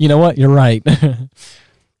 You know what? You're right.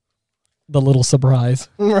 The little surprise.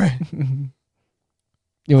 Right.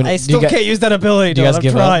 I still can't use that ability. Do you guys I'm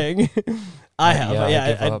give trying. I have.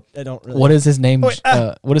 Yeah, I don't really. What is his name? What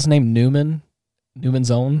is his name?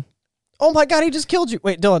 Newman's Own. Oh my God! He just killed you.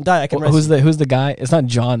 Wait, Dylan, die. I can. Who's the guy? It's not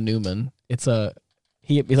John Newman. It's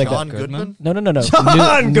he's like John Goodman. No.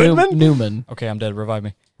 John Goodman. Newman. Okay, I'm dead. Revive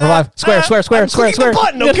me. Revive. Square. I'm clicking the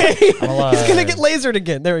button. Okay. He's gonna get lasered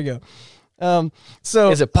again. There we go.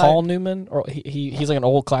 So is it Paul Newman or he's like an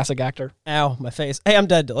old classic actor? Ow, my face. Hey, I'm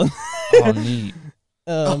dead, Dylan. Oh, neat.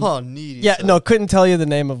 Neat. Yeah, no, couldn't tell you the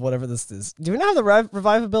name of whatever this is. Do we not have the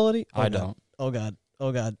revive ability? I don't. Oh God.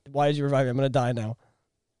 Why did you revive me? I'm gonna die now.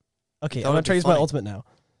 Okay, I'm That gonna would try to be use my funny. ultimate now.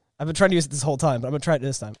 I've been trying to use it this whole time, but I'm gonna try it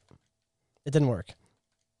this time. It didn't work.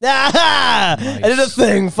 Ah! Nice. I did a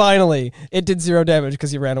thing finally. It did 0 damage because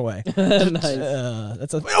he ran away. Nice.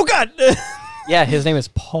 Oh God! Yeah, his name is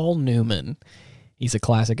Paul Newman. He's a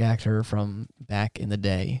classic actor from back in the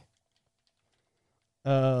day.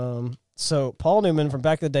 So Paul Newman from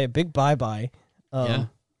back in the day, big bye-bye. Yeah.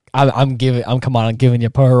 I'm giving you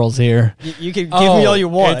pearls here. You can give me all you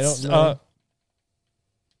want. I It's, don't know.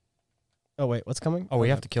 Oh wait, what's coming? we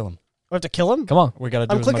have to kill him. We have to kill him? Come on. We got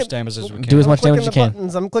to do as much damage as we can. Do as much damage as you can.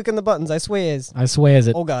 I'm clicking the buttons. I swear. I swear is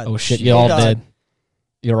it. Oh God. Oh shit, you're all dead.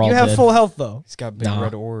 You're all You dead. have full health though. He's got a big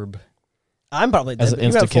red orb. I'm probably dead. As But an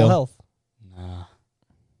you have full insta-kill. health. Nah.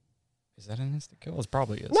 Is that an insta kill? It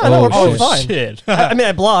probably is. No, we're both Oh, fine. shit. I mean,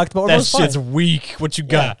 I blocked, but we're That both fine. shit's weak. What you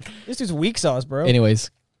got? This dude's weak sauce, bro.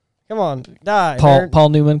 Anyways, Come on, die. nerd. Paul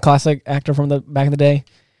Newman, classic actor from the back in the day.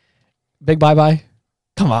 Big bye-bye.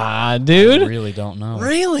 Come on, dude. I really don't know.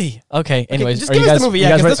 Really? Okay. Anyways, just are give you us guys? the movie. You Yeah,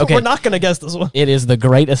 guys because ready? this one Okay. we're not gonna guess this one. It is The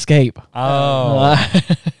Great Escape. Oh,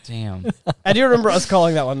 damn. I do remember us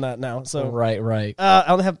calling that one that now. So right. I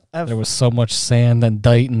only have There was so much sand and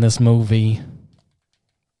dirt in this movie.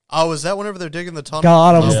 Oh, is that whenever they're digging the tunnel?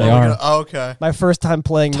 God, I'm Yes, they are. Oh, okay. my first time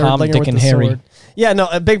playing Tom, Nerdlinger Dick, with and the Harry. sword. Yeah, no,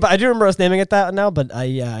 a big. I do remember us naming it that now, but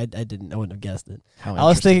I didn't. I wouldn't have guessed it. How I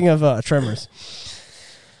was interesting. thinking of Tremors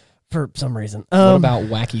for some reason. What about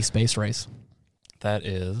Wacky Space Race? That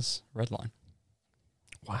is Redline.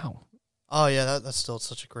 Wow. Oh yeah, that's still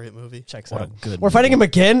such a great movie. Checks What out. a good We're movie. fighting him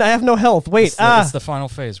again. I have no health. Wait, It's the final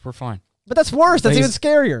phase. We're fine. but that's worse. That's even Phase-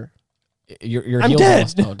 scarier. Your I'm heels dead.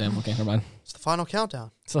 almost. Oh damn. Okay, never mind. It's the final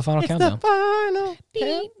countdown. It's the final It's countdown. the final.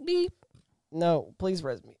 Beep. No, please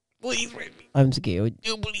res me. Please, Randy. I'm scared.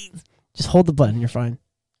 Do please. Just hold the button. You're fine.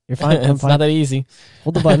 You're fine. I'm It's not fine. that easy.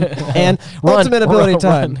 Hold the button. And Run, ultimate ability run,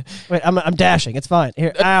 time. run. Wait, I'm dashing. It's fine.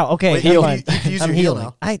 Here. Ow. Okay. Wait, never you mind. use I'm your heel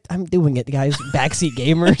healing. now. I'm doing it, guys. Backseat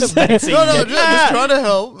gamers. No, just trying to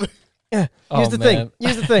help. Yeah, Oh, use the man. thing.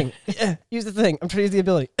 Use the thing. Yeah, use the thing. I'm trying to use the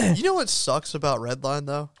ability. You know what sucks about Redline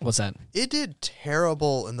though? What's that? It did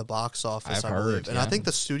terrible in the box office, I've I believe. heard, And yeah. I think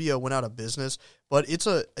the studio went out of business. But it's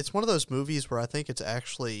one of those movies where I think it's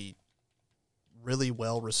actually really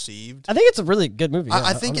well received. I think it's a really good movie.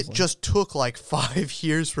 I think it just took like 5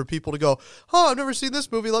 years for people to go, oh, I've never seen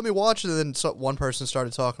this movie, let me watch it. And then one person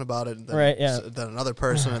started talking about it, and then, Right, yeah. then another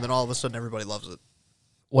person, and then all of a sudden everybody loves it.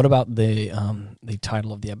 What about the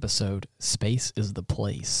title of the episode? Space is the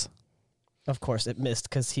place. Of course, it missed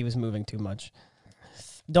because he was moving too much.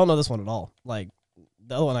 Don't know this one at all. Like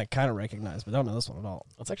the other one, I kind of recognize, but don't know this one at all.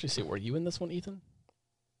 Let's actually see. Were you in this one, Ethan?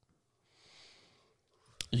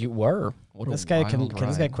 You were. What This a guy can wild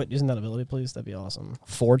this guy ride. quit using that ability, please? That'd be awesome.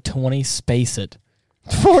 420 Space It.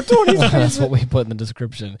 420. That's what we put in the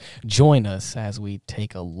description. Join us as we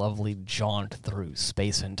take a lovely jaunt through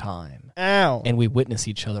space and time. Ow. And we witness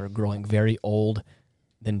each other growing very old,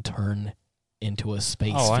 then turn into a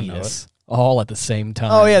space Oh, I know fetus. All at the same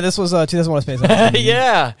time. Oh yeah, this was 2001: Space Odyssey.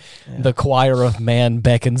 Yeah. The choir of man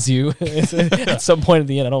beckons you. At some point at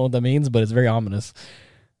the end, I don't know what that means, but it's very ominous.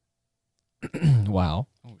 Wow.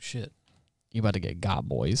 Oh shit. You about to get got,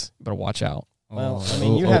 boys. You better watch out. Well, Oh, I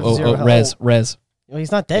mean, you have zero health. Res. Well,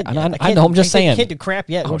 he's not dead. I Yet. know, can't- I'm just saying. Can't do crap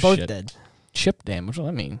yet. Oh, We're both shit. dead. Chip damage. What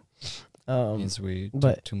does that mean? means we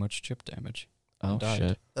but- took too much chip damage. Oh, died.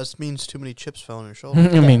 shit. That means too many chips fell on your shoulder.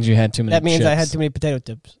 It means you had too many That means I had chips. too many potato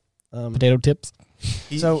tips. Potato tips.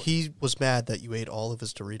 He was mad that you ate all of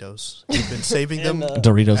his Doritos. He'd been saving them.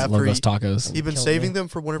 Doritos After Logos he- tacos. He'd been Killed saving me. them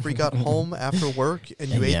for whenever he got home after work, and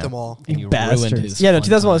you ate Yeah. them all. And You you ruined bastards. his Yeah, no, fun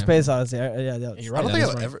 2001: time. Space Odyssey. Yeah, You're I right. don't that think is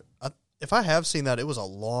I've right. ever. If I have seen that, it was a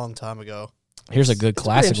long time ago. Here's a good It's a pretty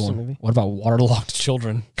classic interesting one. movie. What about Waterlogged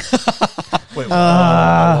Children? Wait, what?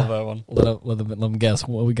 I love that one. Let them guess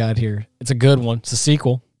what we got here. It's a good one. It's a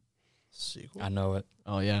sequel. Sequel? I know it.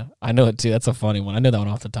 Oh, yeah. I know it, too. That's a funny one. I know that one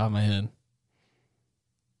off the top of my head.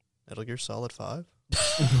 Metal Gear Solid 5?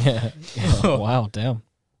 Yeah. Wow, damn.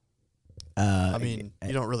 I mean,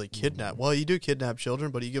 you don't really kidnap. Well, you do kidnap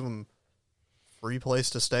children, but you give them free place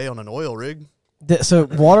to stay on an oil rig. So,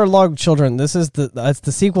 Waterlogged Children. This is that's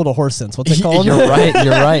the sequel to Horse Sense. What's it called? You're right.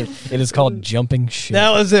 You're right. It is called Jumping Ship. That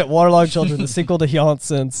was it. Waterlogged Children, the sequel to Yaunt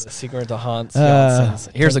Sense. The Secret to Haunts. Uh,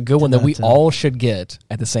 Here's a good one that we all should get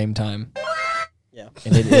at the same time. Yeah.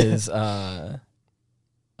 And it is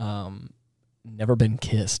Never Been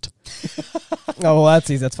Kissed. Oh, well, that's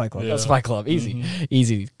easy. That's Fight Club. That's Fight Club. Easy.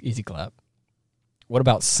 Easy clap. What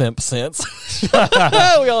about Simp Sense? We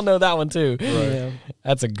all know that one too. Yeah.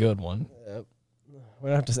 That's a good one. We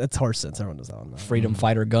don't have to. It's Horse Sense. Everyone knows that one. Freedom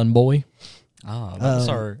Fighter Gun Boy. Ah, that's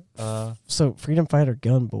our. So, Freedom Fighter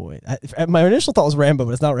Gun Boy. My initial thought was Rambo,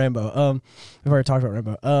 but it's not Rambo. We've already talked about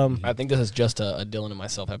Rambo. I think this is just a Dylan and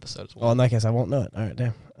myself episode as well. Well, in that case, I won't know it. All right,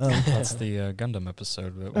 damn. That's the Gundam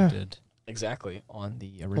episode that we did. Exactly. On the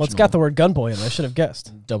original. Well, it's got the word Gun Boy in it. I should have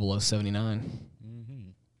guessed. 0079. Mm-hmm.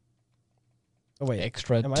 Oh wait,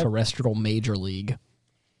 Extraterrestrial Major League.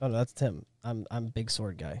 Oh no, that's Tim. I'm big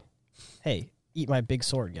sword guy. Hey, eat my big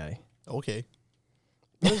sword guy. Okay.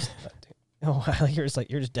 Oh, you're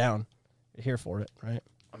just down. You're here for it, right?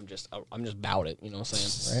 I'm just about it. You know what I'm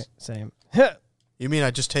saying? Right. Same. You mean I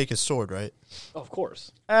just take his sword, right? Of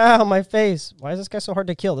course. Ow, my face. Why is this guy so hard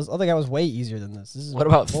to kill? This other guy was way easier than this. This is What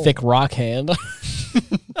about oh. Thick Rock Hand?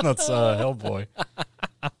 That's Hellboy.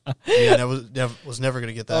 Yeah, that was never going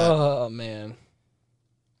to get that. Oh man,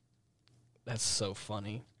 that's so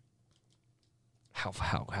funny.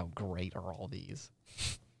 How great are all these?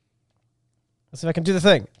 Let's see if I can do the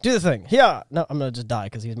thing. Do the thing. Yeah. No, I'm gonna just die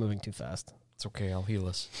because he's moving too fast. It's okay. I'll heal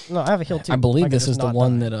us. No, I have a heal too. I believe can this just is the not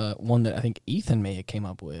one die. that I think Ethan may have came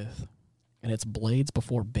up with, and it's Blades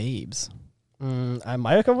Before Babes. I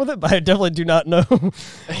might have come with it, but I definitely do not know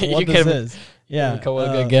You what can- this is. Yeah. come with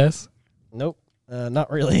a good guess. Nope. Not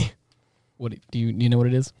really. What do you know what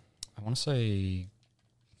it is? I want to say.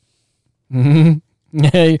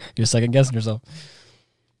 Hey, you're second guessing yourself.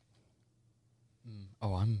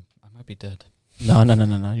 Oh, I might be dead. No,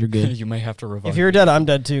 you're good. You may have to revive. If you're me. dead, I'm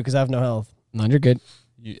dead too because I have no health. No, you're good.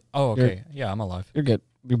 Oh, okay. Yeah, I'm alive. You're good.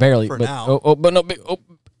 You're barely. For but, now. but no.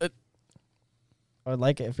 I would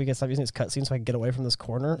like it if we could stop using this cutscene so I can get away from this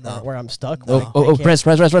corner where I'm stuck. Press.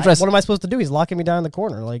 What am I supposed to do? He's locking me down in the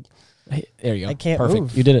corner. Like, Hey, there you go. I can't Perfect.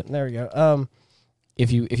 move. You did it. There we go.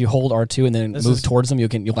 If you hold R2 and then move towards them,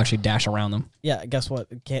 you'll actually dash around them. Yeah, guess what?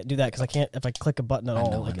 Can't do that because I can't. If I click a button at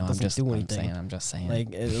all, it doesn't do anything. I'm just saying. Like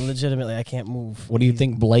legitimately, I can't move. What do you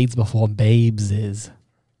think Blades Before Babes is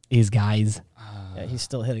guys? Yeah, he's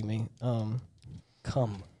still hitting me.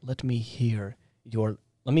 Come, let me hear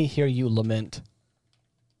you lament.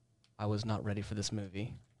 I was not ready for this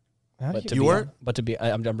movie. You weren't? But to be,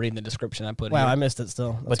 I'm reading the description I put. Wow, here. I missed it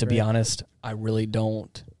still. That's but to great. be honest, I really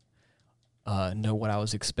don't know what I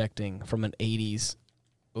was expecting from an 80s.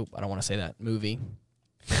 Oop, I don't want to say that movie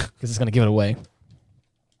because it's going to give it away.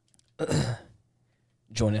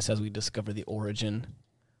 Join us as we discover the origin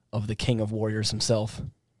of the King of Warriors himself.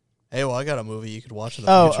 Hey, well, I got a movie you could watch in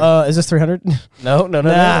the future. Is this 300? No.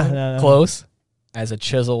 Nah. Close. As a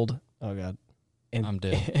chiseled. Oh god, I'm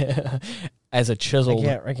dead. As a chiseled.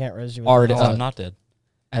 I can't res you. Art. I'm not dead.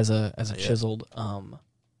 As a chiseled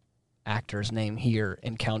actor's name here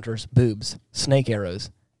encounters boobs, snake arrows,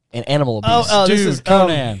 and animal abuse. Oh, Dude, this is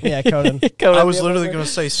Conan. Yeah, Conan. I was literally going to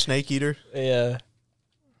say Snake Eater. Yeah.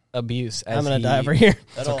 Abuse. I'm gonna die over here.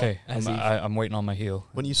 That's okay. I'm waiting on my heel.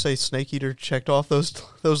 When you say Snake Eater, checked off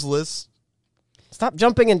those lists. Stop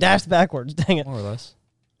jumping and dash backwards. Dang it. More or less.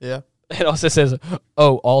 Yeah. It also says,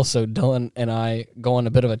 also Dylan and I go on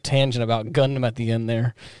a bit of a tangent about Gundam at the end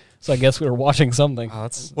there. So I guess we were watching something. Oh,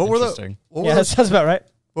 that's What were interesting. That sounds about right.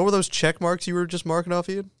 What were those check marks you were just marking off,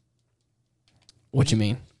 Ian? What you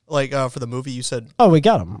mean? Like for the movie, you said. Oh, we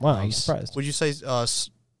got him. Wow, I'm Nice. surprised. Would you say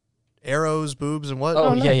arrows, boobs, and what?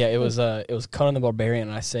 Oh, no. yeah. It was Conan the Barbarian,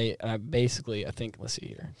 and I think, let's see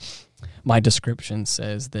here. My description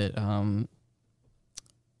says that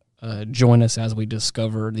join us as we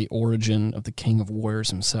discover the origin of the King of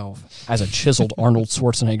Warriors himself. As a chiseled Arnold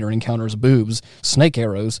Schwarzenegger encounters boobs, snake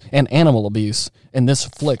arrows, and animal abuse in this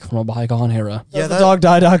flick from a bygone era. Yeah,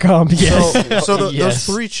 dogdie.com. Yes. So Yes.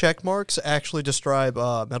 those 3 check marks actually describe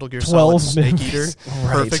Metal Gear 12 Solid Snake Eater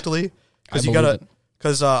Right. perfectly. Because you believe gotta. it.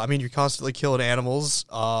 Because you're constly killing animals.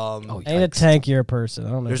 Ain't a tank, you're a person.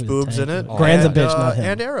 I don't know. There's who's boobs a in tank. it. Grand's a and, bitch, not him.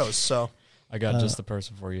 And arrows. So I got just the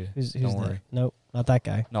person for you. Who's Don't worry. that? Nope, not that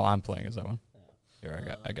guy. No, I'm playing as that one.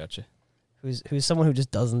 Here, I got you. Who's someone who just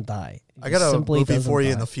doesn't die. He I got just a simply movie doesn't for you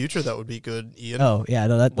in die. the future that would be good, Ian. Oh yeah,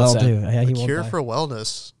 no, that'll What's that? do. Yeah, he A won't Cure die. for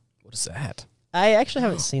Wellness. What is that? I actually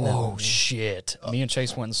haven't seen that. Oh movie. shit! Me and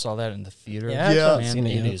Chase went and saw that in the theater. Yeah, I Yeah. haven't Man, seen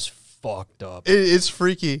it it yet. is fucked up. It's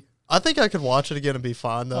freaky. I think I could watch it again and be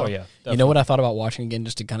fine, though. Oh yeah. You know what I thought about watching again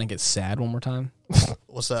just to kind of get sad one more time?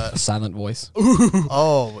 What's A that? Silent Voice.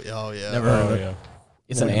 Oh, yeah. Never heard of Oh it. yeah.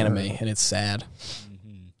 It's an Never anime, heard of it. and it's sad.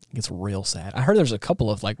 Mhm. It's real sad. I heard there's a couple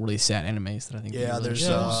of like really sad animes that I think. would be Yeah, really there's,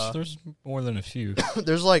 good. There's more than a few.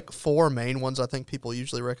 There's like 4 main ones I think people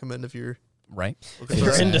usually recommend if you're right. looking If for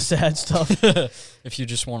you're that. into sad stuff. If you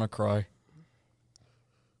just want to cry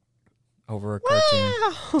over a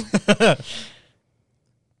cartoon.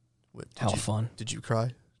 Wait, did How you- fun! Did you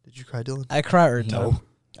cry? Did you cry, Dylan? I cry every time. No.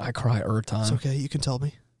 I cry every time. It's okay. You can tell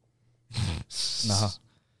me. Nah,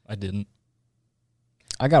 I didn't.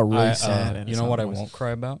 I got really I, sad. at you a know what I Silent Voice. won't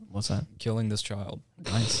cry about? What's that? Killing this child.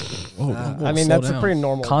 Nice. Whoa, whoa, I mean, slow that's a down. pretty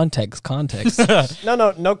normal. Context.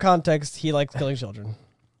 No context. He likes killing children.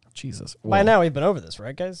 Jesus. By Well, now, we've been over this,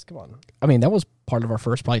 right, guys? Come on. I mean, that was part of our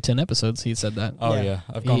first probably 10 episodes. He said that Oh Yeah. yeah,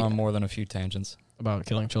 I've gone He- on more than a few tangents. about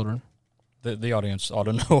killing children. The audience ought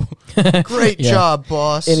to know. Great Yeah. job,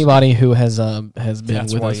 boss. Anybody who has been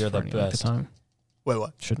That's with why us you're for the any length of best. time Wait,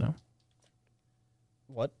 what? should know.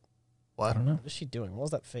 What? I What? don't know. What is she doing? What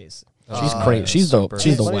was that face? She's Uh, crazy. She's the super-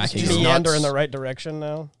 she's the Let me wacky just girl. meander nuts. in the right direction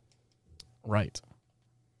now. Right.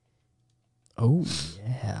 Oh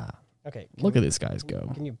yeah. Okay. Look at this guys go.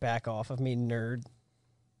 Can you back off of me, nerd?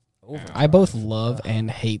 I both love and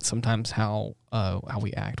hate sometimes how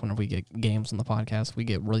we act whenever we get games on the podcast. We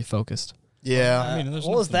get really focused. Yeah. I mean, there's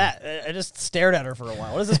what was nothing- that? I just stared at her for a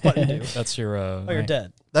while. What does this button do? That's your. Oh, you're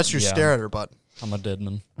dead. That's your Yeah. stare at her butt. I'm a dead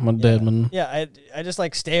man. I'm a dead man. Yeah, I just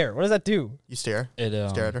like stare. What does that do? You stare. It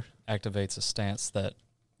Stare at her. activates a stance that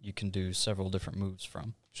you can do several different moves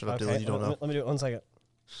from. Shut up, Dylan. You don't know. Let me do it 1 second.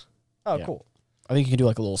 Oh, Yeah. cool. I think you can do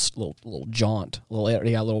like a little jaunt, a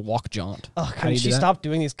little walk jaunt. Oh, How do can you she do that? stop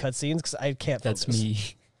doing these cutscenes? Because I can't. That's focus. me.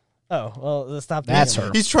 Oh well, stop. doing That's them.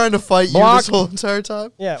 her. He's trying to fight you Block. this whole entire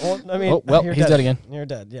time. Yeah. Well, I mean, Oh, well, you're he's dead again. You're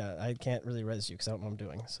dead. Yeah, I can't really res you because I don't know what I'm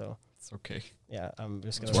doing. So It's okay. yeah, I'm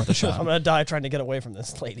just It's gonna. worth a shot. I'm gonna die trying to get away from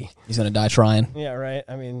this lady. He's gonna die trying. Yeah. Right.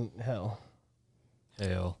 I mean, hell.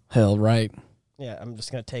 Hell. Hell, right. Yeah, I'm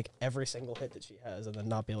just gonna take every single hit that she has and then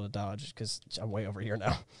not be able to dodge because I'm way over here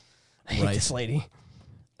now. I hate this lady.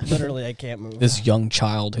 Literally, I can't move. This young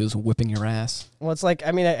child who's whipping your ass. Well, it's like,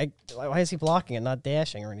 I mean, why is he blocking it, not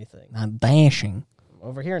dashing or anything? Not dashing.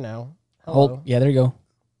 Over here now. Hello. Hold. Yeah, there you go.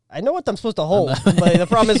 I know what I'm supposed to hold, but the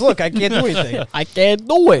problem is, look, I can't do anything. I can't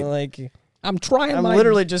do it. Like, I'm trying. I'm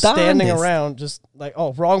literally just standing around, just like,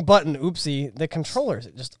 oh, wrong button. Oopsie. The controller's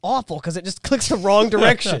just awful because it just clicks the wrong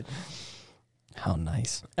direction. How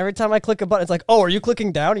nice. Every time I click a button, it's like, oh, are you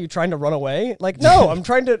clicking down? Are you trying to run away? Like, no, I'm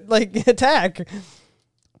trying to like attack.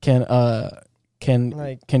 Can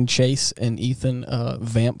Chase and Ethan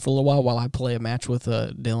vamp for a little while I play a match with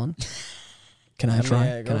Dylan? Can I try?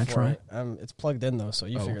 Yeah, Can I try? It's plugged in though, so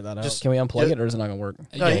you figure that out. Can we unplug it, or is it not gonna work?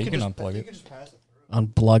 No, you can unplug it. Just pass it through.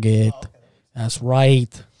 Unplug it. Oh, okay. That's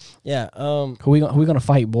right. Yeah. Who we gonna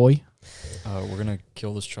fight, boy? We're gonna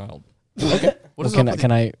kill this child. What is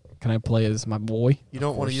Can I play as my boy? You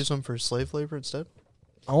don't want to use them for slave labor instead?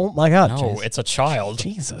 Oh my God! No, Chase. it's a child.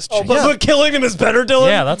 Jesus. Oh, Chase. but killing him is better, Dylan.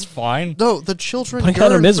 Yeah, that's fine. No, the children Putting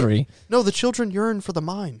out of misery. No, the children yearn for the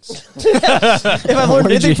mines. If I've Where learned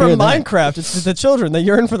did you anything from hear that? Minecraft, it's the children. They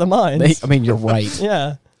yearn for the mines. You're right.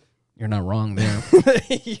 Yeah. You're not wrong there.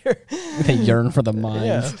 You're- They yearn for the mines.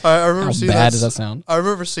 Yeah. I remember How seeing bad that. does that sound? I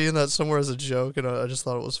remember seeing that somewhere as a joke, and I just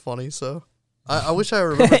thought it was funny. So I wish I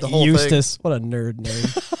remembered the whole thing. Eustace, what a nerd name.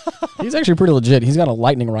 He's actually pretty legit. He's got a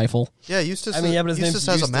lightning rifle. Yeah, Eustace. I mean, yeah, but his Eustace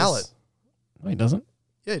name's has a mallet. No, he doesn't.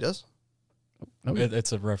 Yeah, he does. No,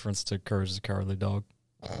 It's a reference to Courage the Cowardly Dog.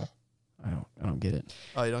 I don't get it.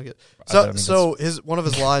 Oh, you don't get. I mean, So one of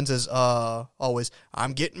his lines is always,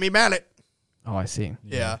 "I'm getting me mallet." Oh, I see.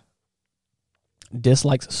 Yeah.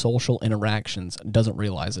 Dislikes social interactions. Doesn't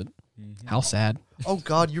realize it. Mm-hmm. How sad. Oh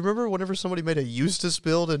God, you remember whenever somebody made a Eustace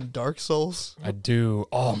build in Dark Souls? I do.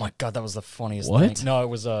 Oh my God, that was the funniest What? thing. No, it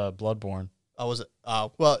was Bloodborne. Oh, was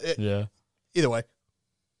it? Yeah. Either way.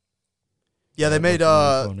 Yeah, they That made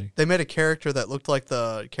looked really funny. they made a character that looked like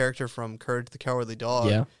the character from Courage the Cowardly Dog.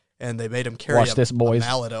 Yeah. And they made him carry Watch a, this, boys. a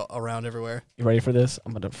mallet around everywhere. You ready for this?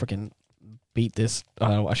 I'm gonna freaking beat this.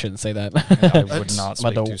 Oh, I shouldn't say that. I would not I'm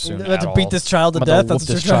speak about to- too soon. You have to at beat all. this child to I'm death. about to That's whoop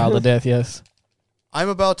what this you're child to trying death. Yes. I'm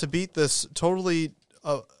about to beat this totally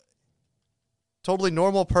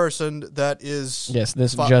normal person that is Yes.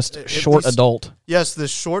 This Fu- just at short least- adult. yes,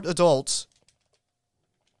 this short adult.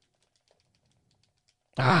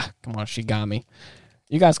 Ah, come on, she got me.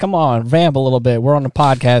 You guys, come on, vamp a little bit. We're on the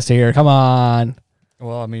podcast here. Come on,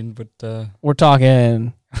 Well, I mean, but we're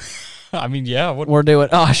talking. I mean, yeah. We're doing.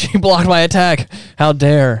 Oh, she blocked my attack. How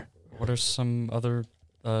dare! What are some other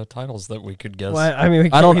titles that we could guess? Well, I mean,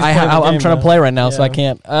 I don't. I'm trying to play right now, so I Yeah.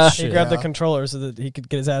 can't. He grabbed the Yeah. controller so that he could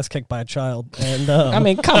get his ass kicked by a child. And I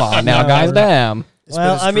mean, come on now, No. guys. Damn. It's been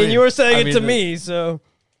well, his I mean, dream. you were saying I it mean, to the- me, so.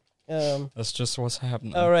 That's just what's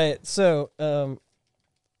happening. All right, so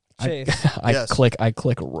Chase, I Yes. click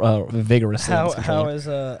vigorously. on this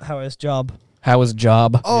controller. how is job? How was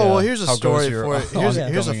job? Oh, well, Yeah. here's a How goes story your for you. Here's a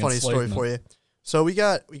ongoing funny story for you. So we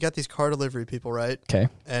got these car delivery people, right? Okay.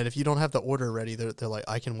 And if you don't have the order ready, they're like,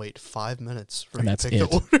 I can wait 5 minutes for And you that's to pick it.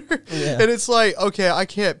 the order. Yeah. And it's like, okay, I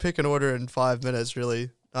can't pick an order in 5 minutes,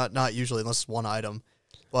 really. Not usually, unless it's one item.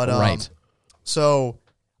 But Right. So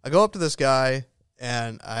I go up to this guy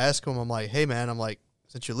and I ask him, I'm like, hey man, I'm like,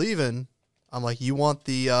 since you're leaving, I'm like, you want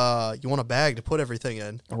a bag to put everything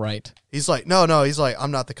in? Right. He's like, no. He's like,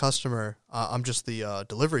 I'm not the customer. I'm just the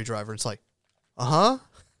delivery driver. It's like, uh-huh.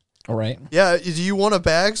 All right. Yeah, do you want a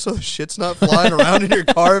bag so the shit's not flying around in your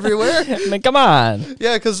car everywhere? I mean, come on.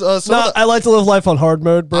 Yeah, because I like to live life on hard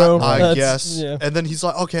mode, bro. I That's- guess. Yeah. And then he's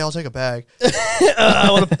like, okay, I'll take a bag. I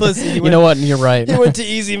want a pussy. You know what? You're right. He went to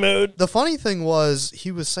easy mode. The funny thing was,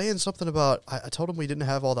 he was saying something about, I told him we didn't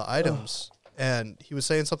have all the items. And he was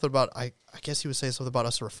saying something about, I guess he was saying something about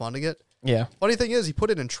us refunding it. Yeah. Funny thing is, he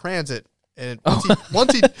put it in transit. And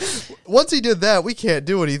once he did that, we can't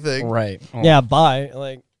do anything. Right. Oh, Yeah, bye.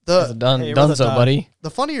 Like, it's done. Hey, Done what's so, that? buddy. The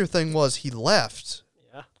funnier thing was, he left.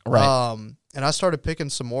 Right. And I started picking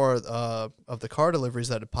some more of the car deliveries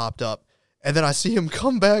that had popped up, and then I see him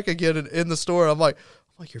come back again in the store. I'm like,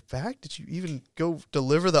 you're back? Did you even go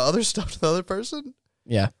deliver the other stuff to the other person,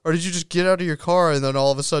 Yeah. or did you just get out of your car and then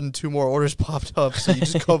all of a sudden 2 more orders popped up, so you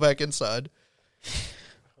just go back inside?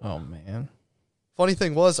 Oh man. Funny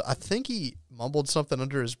thing was, I think he mumbled something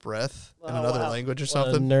under his breath in another language or what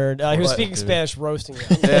a something. nerd. He was What? speaking Spanish, roasting you.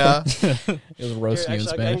 Yeah, It was roasting you in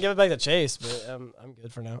Actually, I can Spanish. give it back to Chase, but I'm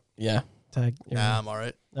good for now. Yeah. Tag. nah, I'm all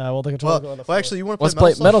right. Well, the controller go on the Well, floor. actually, you want to Let's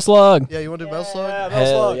play play Metal Slug. Yeah, you want to do Metal Slug? Yeah, Metal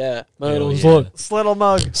Slug. yeah. Metal Slug. Slittle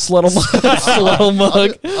mug. Slittle mug. Slittle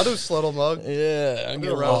mug. I'll do Sluttle Mug. Yeah. I'll I'm do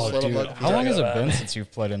gonna a roll. round Oh, Sluttle dude. Mug. How long has it been since you've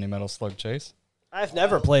played any Metal Slug, Chase? I've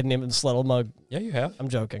never played an even Slittle mug. Yeah, you have. I'm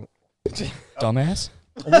joking. Dumbass.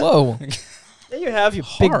 Whoa. There you have, you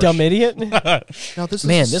big dumb idiot. Now this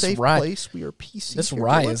is a safe place. We are PC. This here.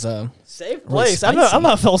 rye is a safe place. I'm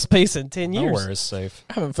not felt space in 10 years. Nowhere is safe.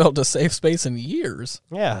 I haven't felt a safe space in years.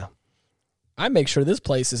 Yeah. I make sure this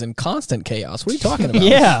place is in constant chaos. What are you talking about?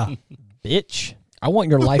 Yeah. Bitch. I want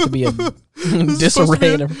your life to be a This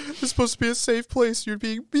disarray. is supposed to be a safe place. You're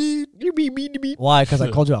being mean. You're being mean to me. Why? Because I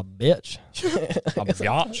called you a bitch. A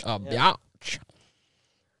biatch. Biatch.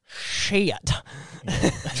 Shit.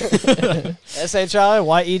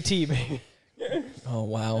 SHIYET, baby. Oh,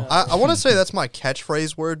 wow. I want to say that's my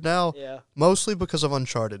catchphrase word now. Yeah. Mostly because of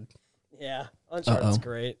Uncharted. Yeah. Uncharted's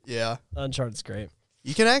great. Yeah. Uncharted's great.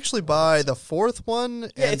 You can actually buy the fourth one.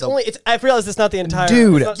 Yeah, and I realized it's not the entire.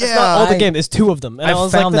 Dude, it's not all the game. It's two of them. And I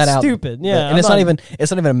was found like, that out. Stupid. Yeah, and it's not even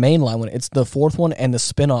a mainline one. It's the fourth one and the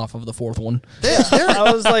spin-off of the fourth one.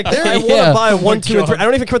 I was like, I want to buy 1, 2, and 3. I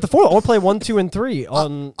don't even care about the fourth. I want to play 1, 2, and 3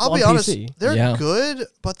 on. I'll be PC. honest, they're good,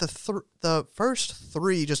 but the first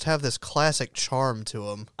three just have this classic charm to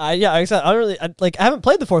them. Yeah, I said I haven't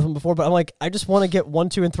played the fourth one before, but I'm like, I just want to get 1,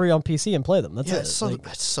 2, and 3 on PC and play them. That's it.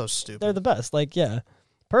 It's so stupid. They're the best.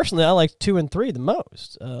 Personally, I like 2 and 3 the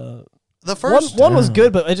most. The first one was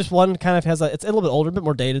good, but one kind of has it's a little bit older, a bit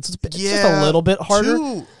more dated. So it's just a little bit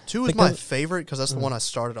harder. Two is my favorite because that's the one I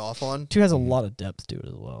started off on. 2 has a lot of depth to it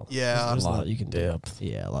as well. Yeah, there's a lot you can depth. Do.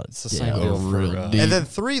 Yeah, a lot. It's the same deal for. And then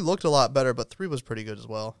 3 looked a lot better, but 3 was pretty good as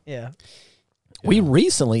well. Yeah. We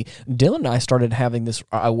recently, Dylan and I started having this.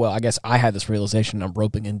 I guess I had this realization. I'm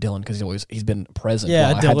roping in Dylan because he's been present.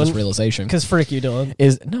 Yeah, I had this realization because frick you, Dylan.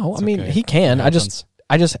 He can.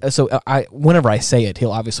 Whenever I say it,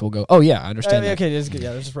 he'll obviously will go, "Oh yeah, I understand." Okay, it's good.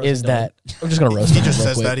 Yeah, just is that I'm just gonna roast he him just real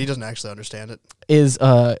says quick. that he doesn't actually understand it. Is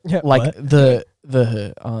what? the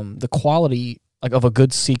quality of a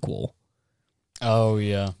good sequel. Oh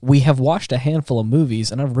yeah, we have watched a handful of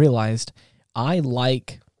movies, and I've realized I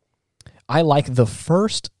like the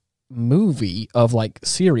first movie of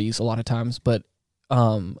series a lot of times, but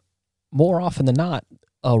more often than not,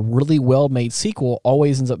 a really well-made sequel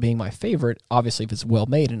always ends up being my favorite, obviously, if it's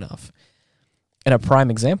well-made enough. And a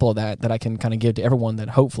prime example of that I can kind of give to everyone that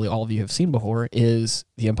hopefully all of you have seen before is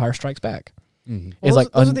The Empire Strikes Back. Mm-hmm. It's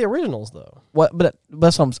those are the originals, though. But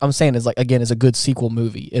that's what I'm saying is, again, is a good sequel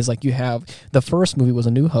movie. Is you have, the first movie was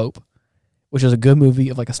A New Hope, which is a good movie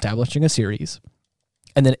of establishing a series.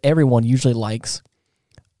 And then everyone usually likes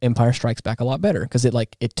Empire Strikes Back a lot better because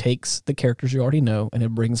it takes the characters you already know and it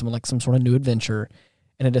brings them some sort of new adventure.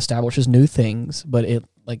 And it establishes new things, but it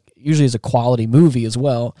usually is a quality movie as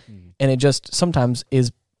well, and it just sometimes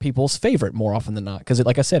is people's favorite more often than not because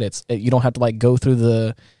like I said, you don't have to go through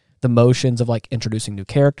the motions of introducing new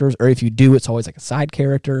characters, or if you do, it's always a side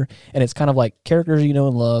character, and it's kind of characters you know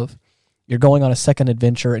and love. You're going on a second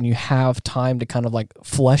adventure, and you have time to kind of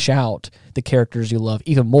flesh out the characters you love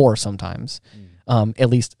even more sometimes.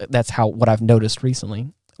 At least that's what I've noticed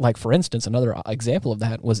recently. For instance, another example of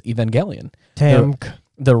that was Evangelion.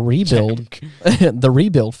 The rebuild, the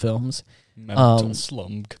rebuild films. Mental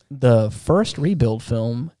slump. The first rebuild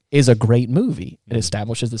film is a great movie. It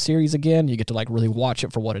establishes the series again. You get to really watch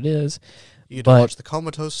it for what it is. You get to watch the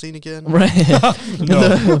comatose scene again. Right.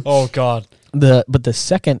 No. Oh God. But the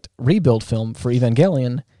second rebuild film for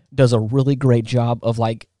Evangelion does a really great job of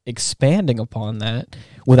expanding upon that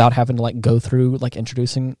without having to go through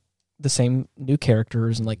introducing the same new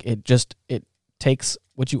characters, and it takes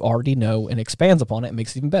what you already know and expands upon it and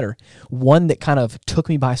makes it even better. One that kind of took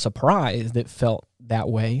me by surprise that felt that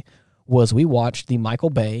way was we watched the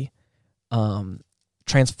Michael Bay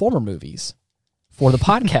Transformer movies for the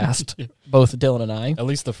podcast, both Dylan and I. At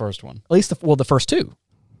least the first one. At least the first two.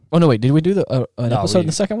 Oh no, wait, did we do an episode in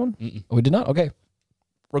the second one? Mm-mm. We did not? Okay.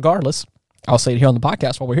 Regardless, I'll say it here on the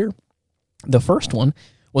podcast while we're here. The first one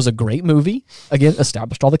was a great movie. Again,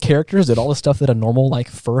 established all the characters, did all the stuff that a normal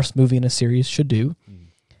first movie in a series should do.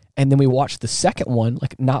 And then we watched the second one,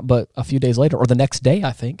 not but a few days later, or the next day,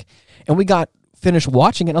 I think. And we got finished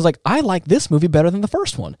watching it, and I was like, I like this movie better than the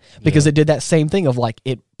first one. Because it did that same thing of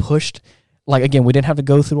it pushed, again, we didn't have to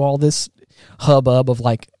go through all this hubbub of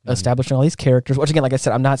establishing all these characters, which again, like I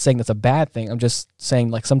said, I'm not saying that's a bad thing. I'm just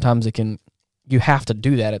saying sometimes you have to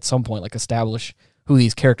do that at some point, establish who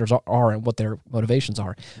these characters are and what their motivations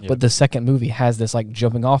are. Yep. But the second movie has this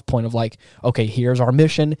jumping off point of okay, here's our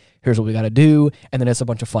mission, here's what we got to do, and then it's a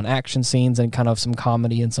bunch of fun action scenes and kind of some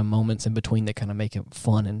comedy and some moments in between that kind of make it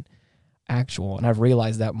fun and actual. And I've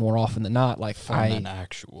realized that more often than not, fun and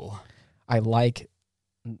actual. I like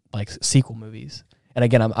sequel movies. And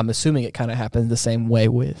again, I'm assuming it kind of happens the same way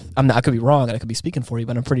with, I could be wrong and I could be speaking for you,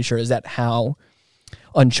 but I'm pretty sure is that how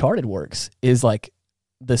Uncharted works, is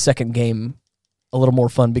the second game a little more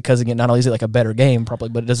fun because again, not only is it like a better game, probably,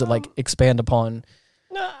 but does it like expand upon?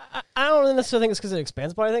 No, I don't necessarily think it's because it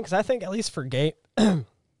expands upon anything. Because I think at least for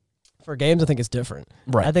for games, I think it's different.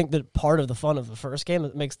 Right. I think that part of the fun of the first game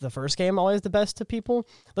that makes the first game always the best to people.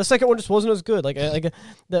 The second one just wasn't as good. Like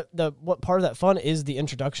the what part of that fun is the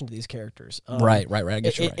introduction to these characters. Right. I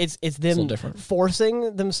get you. It's them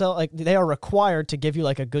forcing themselves. Like they are required to give you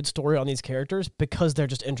like a good story on these characters because they're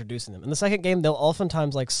just introducing them. In the second game, they'll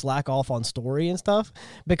oftentimes like slack off on story and stuff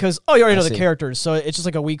because you already know the characters, so it's just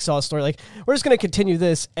like a weak sauce story. Like we're just going to continue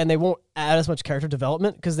this, and they won't add as much character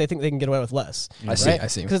development because they think they can get away with less. I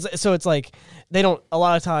see. So it's like they don't a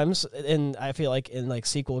lot of times, and I feel like in like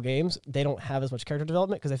sequel games they don't have as much character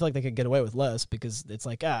development because I feel like they could get away with less because it's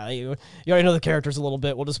like you already know the characters a little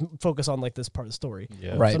bit. We'll just focus on like this part of the story.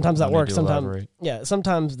 Yeah. Right. Sometimes that works. Sometimes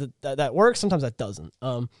that works. Sometimes that doesn't.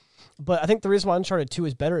 But I think the reason why Uncharted 2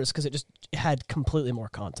 is better is because it just had completely more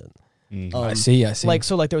content. I see. Like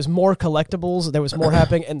there was more collectibles, there was more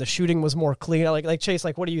happening, and the shooting was more clean. Like Chase,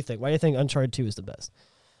 like what do you think? Why do you think Uncharted 2 is the best?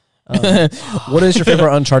 What is your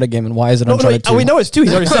favorite Uncharted game, and why is it Uncharted 2? We know it's 2.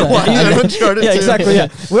 He's already said that. Uncharted 2. Yeah, exactly. Yeah,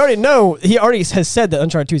 we already know. He already has said that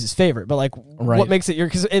Uncharted 2 is his favorite. But like, what makes it your?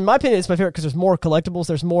 Because in my opinion, it's my favorite because there's more collectibles.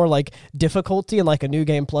 There's more like difficulty and like a new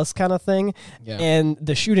game plus kind of thing. Yeah. And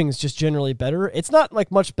the shooting is just generally better. It's not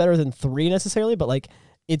like much better than 3 necessarily, but like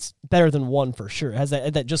it's better than 1 for sure. It has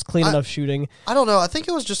that just clean enough shooting. I don't know. I think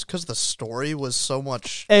it was just because the story was so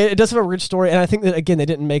much. It does have a rich story, and I think that again they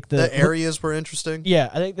didn't make the areas were interesting. Yeah,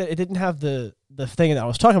 I think that it didn't have the thing that I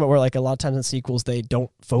was talking about, where like a lot of times in sequels they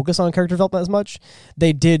don't focus on character development as much.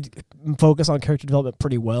 They did focus on character development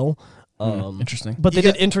pretty well. Interesting, but they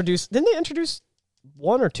didn't they introduce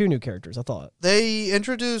 1 or 2 new characters? I thought they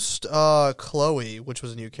introduced Chloe, which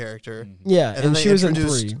was a new character. Yeah, and then she was in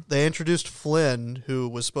 3. They introduced Flynn, who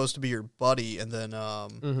was supposed to be your buddy, and then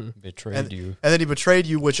betrayed you. And then he betrayed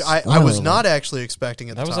you, which I was not actually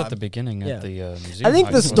expecting at the time. That was at the beginning at the museum. I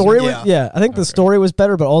think the story I think the story was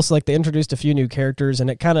better, but also like they introduced a few new characters,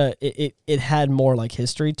 and it kind of it had more like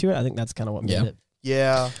history to it. I think that's kind of what made it.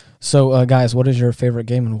 Yeah. So, guys, what is your favorite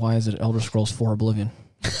game, and why is it Elder Scrolls 4 Oblivion?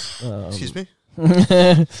 Excuse me?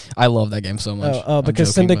 I love that game so much.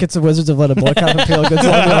 Because Syndicates of Wizards have let a boycott appeal against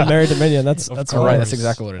a married Dominion. That's right. That's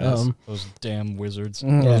exactly what it is. Those damn wizards.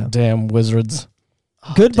 Those damn wizards.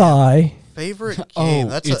 Goodbye. Favorite game?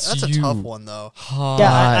 That's a tough one though.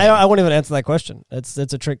 Yeah, I won't even answer that question. It's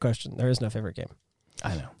a trick question. There is no favorite game.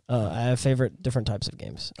 I know. I have favorite different types of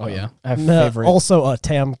games. Oh yeah, I have favorite. Also a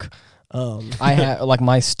TAMK. I have like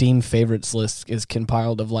my Steam favorites list is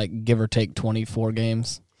compiled of like give or take 24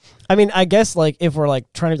 games. I mean, I guess like if we're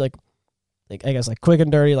like trying to like I guess like quick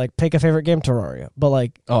and dirty, like pick a favorite game, Terraria. But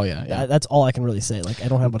like, that's all I can really say. Like, I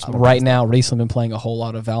don't have much more. Right now, recently been playing a whole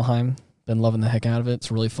lot of Valheim. Been loving the heck out of it.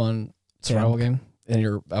 It's a really fun survival game, and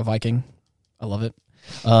you're a Viking. I love it.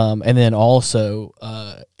 And then also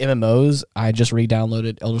MMOs. I just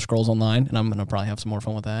re-downloaded Elder Scrolls Online, and I'm gonna probably have some more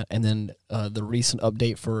fun with that. And then the recent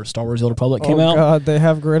update for Star Wars: The Old Republic came out. Oh God, they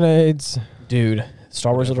have grenades, dude.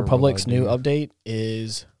 Star Wars: The Old Republic's new update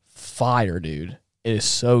is fire, dude. It is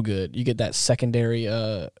so good. You get that secondary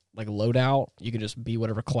like loadout. You can just be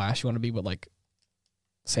whatever class you want to be, but like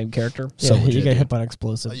same character. Yeah, so legit, you get hit by an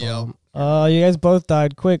explosive bomb. You guys both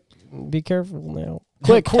died. Quick, be careful now.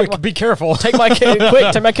 Quick, be careful. Take my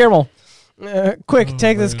take my camel. Quick,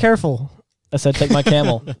 take this careful. I said take my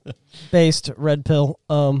camel. Based red pill.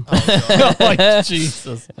 Like,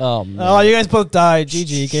 Jesus. Oh man. Oh, you guys both died.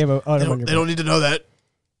 GG. Game over. They don't need to know that.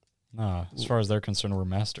 Nah, as far as they're concerned, we're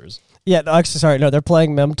masters. Yeah, no, actually, sorry. No, they're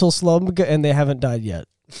playing Mental Slump, and they haven't died yet.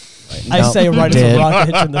 No, I say right as a rocket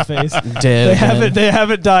hits you in the face. They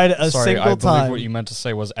haven't died a single time. I believe what you meant to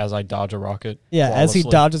say was as I dodge a rocket. Yeah, as he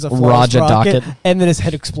dodges a rocket, and then his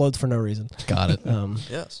head explodes for no reason. Got it.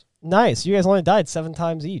 Yes. Nice. You guys only died 7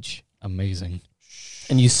 times each. Amazing.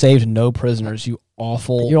 And you saved no prisoners, you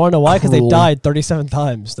awful. You want to know why? Because they died 37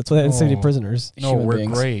 times. That's why they didn't save any prisoners. No, we're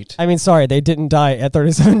great. I mean, sorry, they didn't die at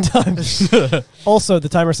 37 times. Also, the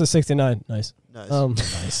timer says 69. Nice.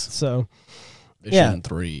 Nice. So, Mission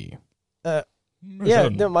 3. Yeah,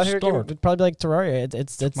 no, my favorite game would probably be like Terraria.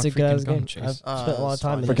 It's a good game. I've spent a lot of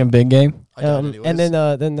time in it. Freaking big game. And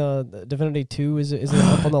then Divinity 2 is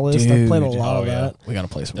up on the list. I've played a lot of that. We gotta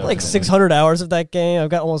play some. Like 600 hours of that game. I've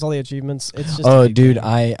got almost all the achievements. It's just dude,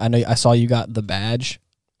 I know. I saw you got the badge.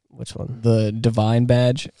 Which one? The Divine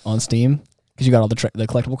badge on Steam. Because you got all the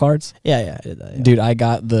collectible cards. Yeah, I did that. Yeah.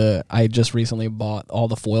 Dude, I just recently bought all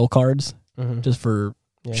the foil cards just for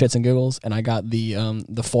shits and giggles, and I got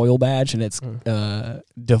the foil badge, and it's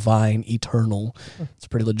Divine Eternal. It's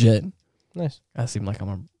pretty legit. Nice. I seem like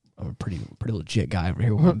I'm I'm a pretty legit guy over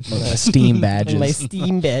here with my Steam badges. My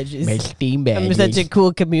Steam badges. My Steam badges. I'm such a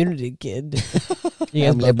cool community kid. You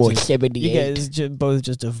guys, both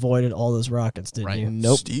just avoided all those rockets, didn't you?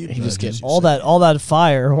 Nope. Steve he just gets all that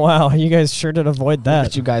fire. Wow, you guys sure did avoid that.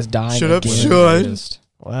 But you guys dying. Should have, again. should.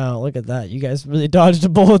 Wow, look at that. You guys really dodged a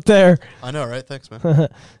bullet there. I know, right? Thanks, man.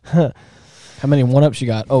 How many 1-ups you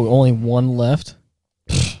got? Oh, only one left.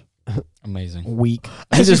 Amazing. Weak.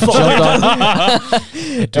 I just jumped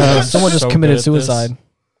on. Someone just committed suicide.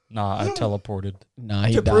 Nah, I teleported. Nah,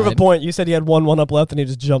 he to died. prove a point, you said he had one up left, and he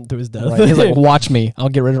just jumped to his death. Right. He's like, watch me. I'll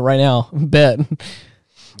get rid of it right now. Bet.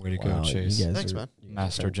 Way to go, Chase. Thanks, man.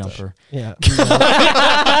 Master jumper. Yeah. He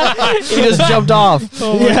just jumped off.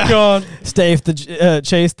 Oh my god. Chase the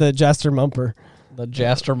Jaster Mumper. The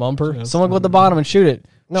Jaster Mumper. Someone go at the bottom and shoot it.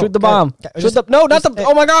 No, shoot the bomb. just- No, not the.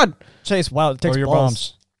 Oh my god. Chase, wow, it takes Throw your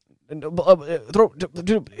balls.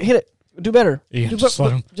 Bombs. Hit it. Do better. Yeah, just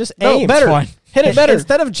let him. Just No, aim. better. Fine. Hit it better.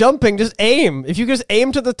 Instead of jumping, just aim. If you just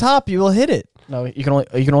aim to the top, you will hit it. No, you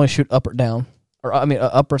can only shoot up or down, or I mean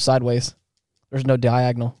up or sideways. There's no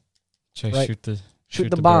diagonal. Chase, Right. shoot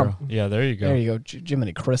the bomb. barrel. Yeah, there you go. There you go,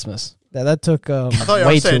 Jiminy Christmas. Yeah, that took. I thought you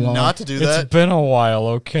Way were too saying long. not to do It's that. been a while,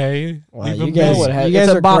 okay? Wow, Leave you him guys- be. you guys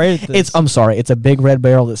It's a are bomb. great at this. I'm sorry. It's a big red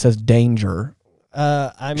barrel that says danger.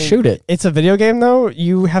 I mean, Shoot it. It's a video game, though.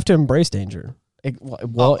 You have to embrace danger. I thought it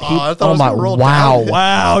was gonna roll wow. down.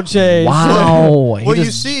 Wow, Chase. Wow. He Well, you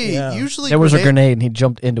just- see, yeah. usually there was a grenade and he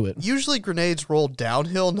jumped into it. Usually grenades roll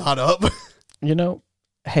downhill, not up. You know,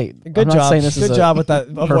 hey, Good I'm not job. saying this is Good a job with that.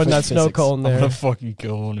 Avoiding perfect that snow physics. cone I'm there. gonna fucking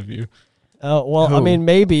kill one of you. Oh well, I Who? mean,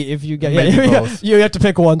 maybe if you get Maybe both. you have to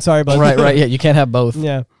pick one. Sorry, but right. Yeah, you can't have both.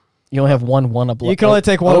 yeah, You only have one up. You can only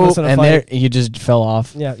take one of us in a and fight. there you just fell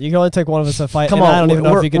off. yeah, you can only take one of us in a fight. Come and on, I don't even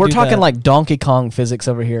know if you can we're do talking that. like Donkey Kong physics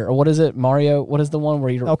over here, or what is it, Mario? What is the one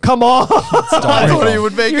where you? Oh come on! I thought he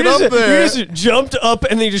would make it up there. You just jumped up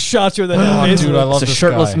and then he just shot you in the Oh, head. dude, I love It's a this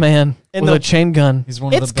shirtless guy. man In with the- a chain gun. He's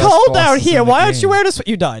one of It's the best cold out bosses in here. the Why aren't you game. wearing this?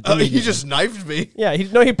 You died. He just knifed me. Yeah,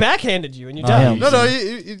 he backhanded you and you Oh, died. yeah. No,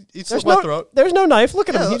 he There's slit my no, throat. there's no knife. Look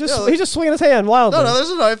at him. Yeah, He's just swinging his hand wildly. No, there's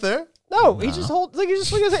a knife there. No, he just he's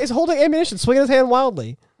swinging his hand. He's holding ammunition, swinging his hand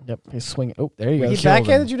wildly. Yep, he's swinging. Oh, there you go. He killed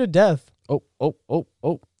backhanded him. you to death.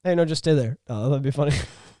 Oh. Hey, no, just stay there. Oh, that'd be funny.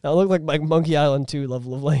 That looked like Monkey Island 2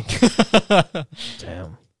 level of link.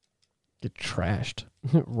 Damn. Get trashed.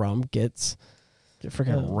 Rum gets. Get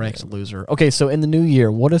freaking Oh, wrecked, loser. Okay, so in the new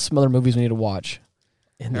year, what are some other movies we need to watch?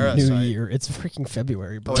 In the Parasite. new year. It's freaking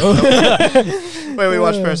February, bro. Wait, we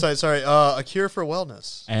watched Parasite. Sorry, A Cure for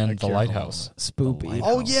Wellness. And The Lighthouse. Spoopy.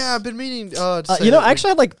 Oh yeah, I've been meaning. To say You know, that I actually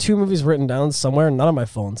had like 2 movies written down somewhere, not on my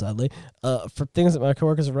phone, sadly, for things that my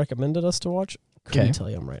coworkers have recommended us to watch. Couldn't Okay. tell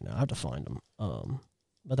you them right now. I have to find them.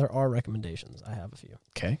 But there are recommendations. I have a few.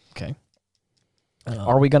 Okay.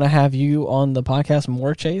 Are we gonna have you on the podcast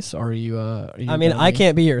more, Chase? Or are you? I mean, I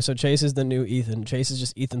can't be here, so Chase is the new Ethan. Chase is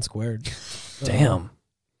just Ethan squared. Damn.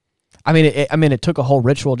 I mean, it took a whole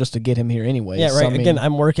ritual just to get him here, anyway. Yeah, So, right. I mean, Again,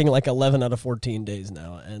 I'm working like 11 out of 14 days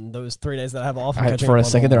now, and those 3 days that I have off, I'm catching for a up on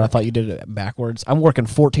second there, I homework. thought you did it backwards. I'm working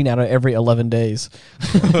 14 out of every 11 days.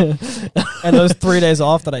 And those 3 days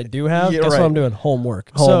off that I do have, Yeah, guess right. what I'm doing? Homework.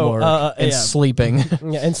 Homework So, and yeah. sleeping.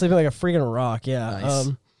 Yeah, and sleeping like a freaking rock. Yeah. Nice.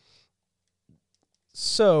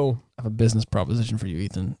 So, I have a business proposition for you,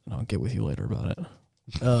 Ethan, and I'll get with you later about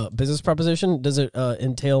it. business proposition, does it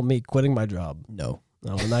entail me quitting my job? No.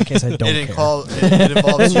 No, in that case, I don't it care.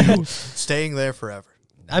 involves you staying there forever.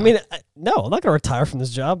 I mean, no, I'm not going to retire from this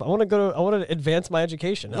job. I want to advance my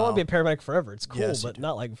education. I don't want to be a paramedic forever. It's cool, Yes, you but do.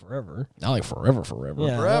 not like forever. Not like forever.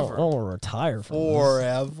 Yeah, Forever. I don't want to retire from this.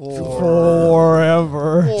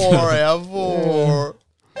 Forever. Forever.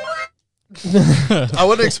 I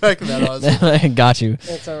wouldn't expect that, honestly. Got you.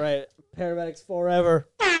 That's all right. Paramedics forever.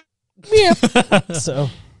 Yeah. So,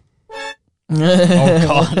 Oh,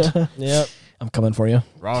 God. yep. I'm coming for you.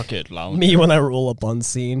 Rocket launcher. Me when I roll up on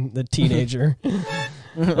scene, the teenager.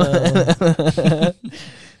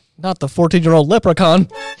 Not the 14-year-old leprechaun.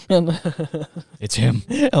 It's him.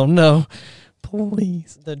 Oh, no.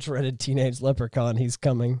 Please. The dreaded teenage leprechaun. He's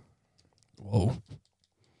coming. Whoa.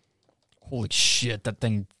 Holy shit, that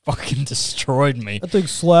thing fucking destroyed me. That thing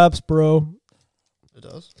slaps, bro. It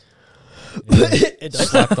does. It does.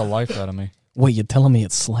 Slapped the life out of me. Wait, you telling me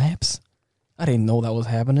it slaps? I didn't know that was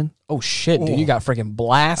happening. Oh, shit, dude. You got freaking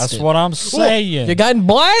blasted. That's what I'm saying. You're getting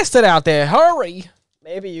blasted out there. Hurry.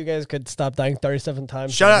 Maybe you guys could stop dying 37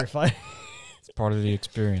 times. Shut for up. every fight. Part of the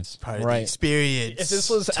experience. Part of the Right. experience. If this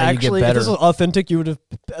was how you get actually, if this better. was authentic, you would have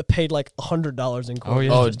paid like $100 in court. Oh,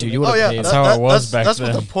 yeah. Oh, dude, you would Oh have yeah, paid. That's how it was that's back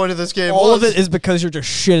then. what the point of this game All was. of it is because you're just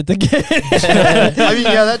shit at the game. I mean,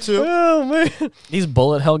 yeah, that too. Oh man. These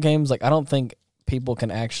bullet hell games, like I don't think people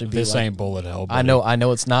can actually be. This like, ain't bullet hell. I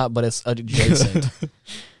know it's not, but it's adjacent.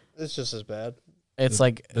 It's just as bad. It's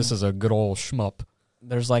like This is a good old shmup.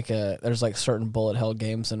 there's like certain bullet hell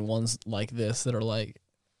games and ones like this that are like,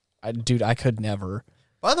 I could never.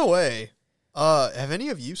 By the way, have any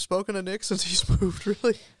of you spoken to Nick since he's moved?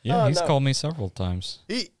 Really? Yeah, Oh, he's no. called me several times.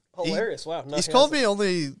 Hilarious! Wow. He's called me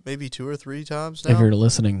only maybe 2 or 3 times now. If you're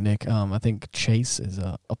listening, Nick, I think Chase is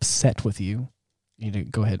upset with you. You need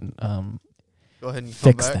to go ahead and Go ahead and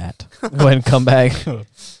fix come back. that. Go ahead and come back.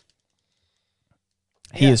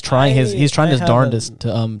 He Yeah, is trying his I darndest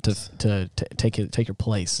to take your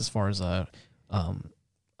place as far as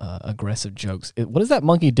aggressive jokes. What is that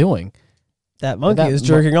monkey doing? That monkey That is mon-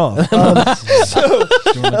 jerking off.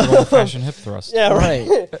 Doing a good old fashioned hip thrust. Yeah,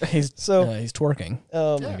 right. He's So, he's twerking.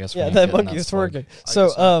 I guess yeah, we ain't that getting monkey is slug. twerking. I So,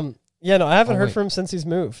 guess not. yeah, no, I haven't Oh, heard wait. from him since he's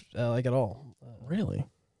moved, like at all. Really?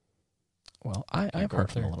 Well, I've go heard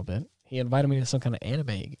up from him a there. little bit. He invited me to some kind of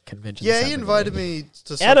anime convention. Yeah, this he happened invited today. me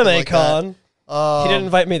to something Anime like Con. that. He didn't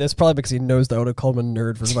invite me. That's probably because he knows that I would have called him a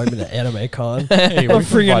nerd for inviting me to Anime Con. Hey, A we've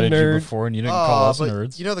friggin' invited you nerd. before, and you didn't call us but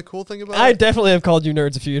nerds. You know the cool thing about I it? definitely have called you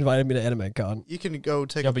nerds if you invited me to Anime Con. You can go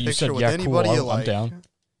take Yeah, a but you picture said, with yeah, anybody cool, you I'm like. down.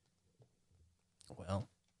 Well,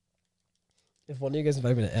 If one of you guys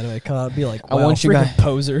invited me to Anime Con, I'd be like, I wow, want you freaking guys-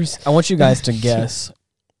 posers. I want you guys to guess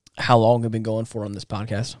how long we've been going for on this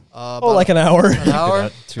podcast. Oh, like an hour. an hour,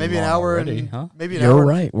 That too maybe an long hour, already, and huh? maybe an You're hour,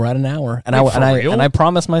 right. We're at an hour, and Wait, for real? I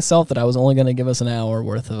promised myself that I was only going to give us an hour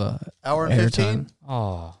worth of hour and air 15. time.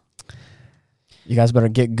 Oh, You guys better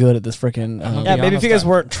get good at this freaking. I'll Yeah, be maybe if you guys honest,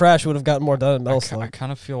 weren't trash, we would have gotten more done in Metal I Slug.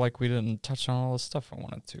 kind of feel like we didn't touch on all the stuff I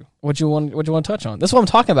wanted to. What you want to touch on? This is what I'm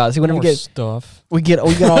talking about. See, whenever More we get stuff. we get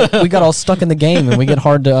all stuck in the game, and we get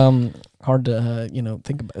hard to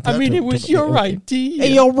think about. idea.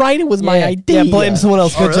 Hey, you're right. It was my Yeah, idea. Yeah, blame someone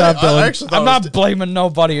else. Good Oh, really? job, I Dylan. actually thought I'm it was not blaming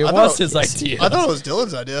nobody. It I was thought- his idea. I thought it was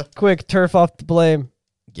Dylan's idea. Quick, turf off the blame.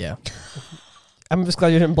 Yeah. I'm just glad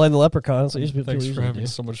you didn't blame the leprechaun. So Thanks for usually having do.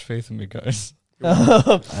 so much faith in me, guys.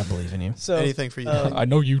 I believe in you. So Anything for you. I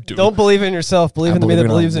know you do. don't believe in yourself. Believe I in the me that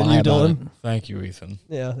believe believes in lie you, about Dylan. Thank you, Ethan.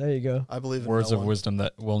 Yeah, there you go. I believe in Words no of one. wisdom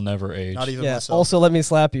that will never age. Not even Yeah. myself. Also, let me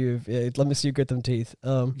slap you. Yeah, let me see you grit them teeth.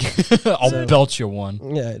 I'll So- belt you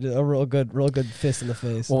one. Yeah, a real good fist in the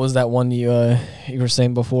face. What was that one you were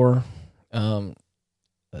saying before?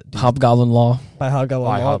 Hobgoblin Law. By Hobgoblin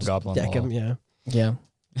By Law, just Hobgoblin deck Law. him. Yeah. Yeah.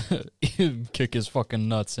 Kick his fucking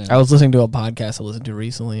nuts in. I was listening to a podcast I listened to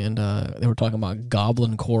recently, and they were talking about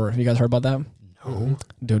Goblin Core. Have you guys heard about that? No.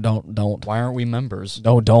 Dude, don't. Why aren't we members?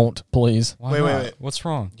 No, don't, please. Why Wait, not? wait. What's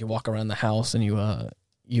wrong? You walk around the house and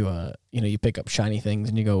you pick up shiny things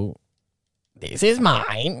and you go, "This is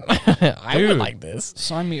mine. I would Dude. like this."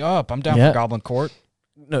 Sign me up. I'm down Yeah. for Goblin Court.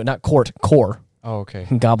 No, not core. Oh, okay.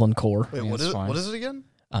 Goblin Core. Wait, Yeah, what it's is it? fine. What is it again?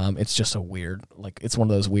 It's just a weird, it's one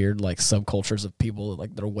of those weird subcultures of people,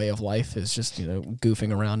 their way of life is just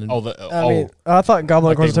goofing around and I mean, I thought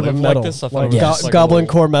Goblin Like Core was they a type of live like metal. this? I thought Like it was just like a Goblin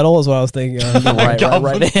little- Core metal is what I was thinking. right.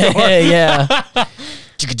 Goblin Core. Yeah.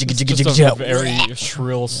 It's just a very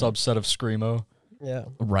shrill subset of screamo. Yeah.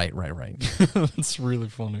 Right. It's really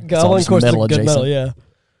funny. Goblin just Core is metal good metal. adjacent. Yeah.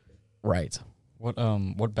 Right.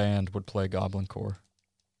 What band would play Goblin Core?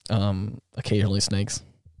 Occasionally snakes.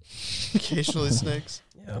 Occasionally snakes.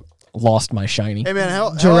 Yeah. Lost my shiny. Hey man,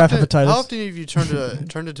 how Giraffe often, hepatitis. how often have you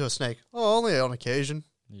turned into a snake? Oh, only on occasion.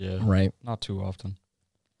 Yeah, Right. not too often.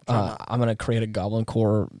 I'm gonna create a Goblin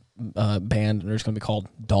Core band, and they're just gonna be called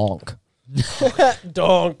Donk.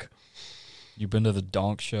 Donk. You been to the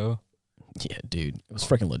Donk show? Yeah, dude, it was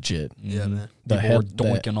freaking legit. Yeah, man. The People were head,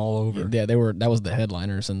 doinking all over. yeah, they were. That was the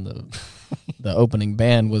headliners, and the opening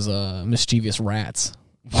band was Mischievous Rats.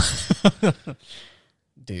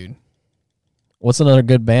 Dude, what's another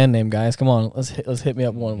good band name, guys? Come on, let's hit me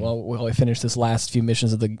up one while we finish this last few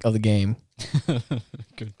missions of the game.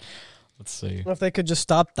 Good. Let's see. If they could just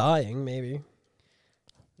stop dying, maybe.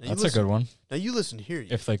 Now you That's a listen- good one. Now you listen here.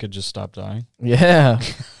 If they could just stop dying. Yeah,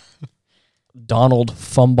 Donald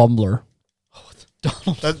Fumbumbler.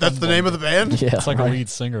 That's the name of the band? Yeah, It's like right. a lead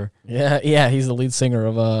singer. Yeah, he's the lead singer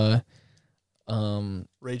of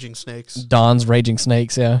Raging Snakes. Don's Raging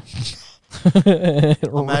Snakes. Yeah.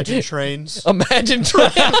 Imagine Trains. Imagine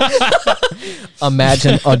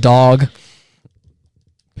Imagine a dog.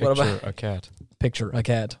 What Picture about- a cat. Picture a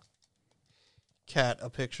cat. Cat, a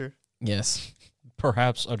picture. Yes.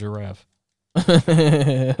 Perhaps a giraffe.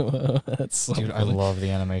 That's so Dude, I funny. love the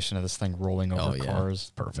animation of this thing rolling over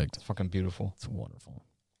cars. Perfect. It's fucking beautiful. It's wonderful.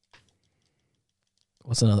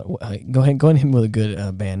 What's another? Go ahead and hit me with a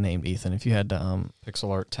good band name, Ethan. If you had to, Pixel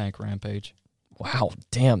art tank rampage. wow,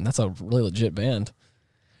 damn, that's a really legit band.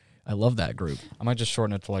 I love that group. I might just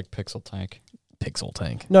shorten it to like Pixel Tank. Pixel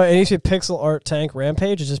Tank. No, it needs to be Pixel Art Tank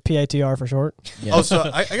Rampage. It's just PITR for short. Yeah. Oh, so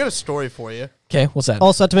I got a story for you. Okay, what's that?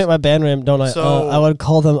 Also, to make my band name, don't I? So- I would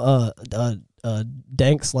call them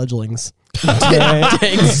Dank Sledgelings.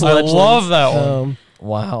 I love that one.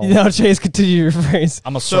 Wow. Now, Chase, continue your phrase.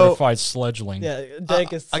 I'm a So- certified sledgeling. Yeah,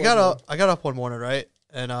 Dank is. I got up one morning, right,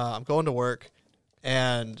 and I'm going to work,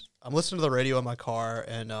 and I'm listening to the radio in my car,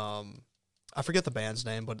 and I forget the band's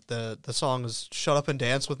name, but the song is "Shut Up and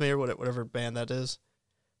Dance with Me" or whatever band that is.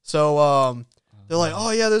 So they're like, "Oh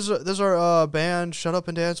yeah, there's our band, Shut Up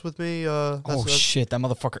and Dance with Me." That's Shit, that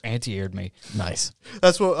motherfucker anti-aired me. Nice.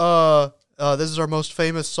 That's what this is our most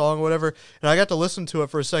famous song, or whatever. And I got to listen to it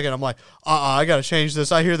for a second. I'm like, I got to change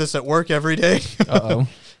this. I hear this at work every day. Uh-oh.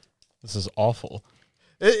 This is awful.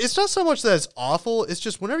 It's not so much that it's awful. It's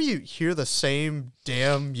just whenever you hear the same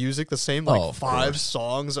damn music, the same of 5 course.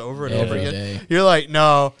 songs over and Every over again, day. you're like,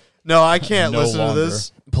 no, I can't No listen longer. to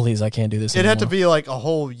this. Please, I can't do this It had to anymore. be like a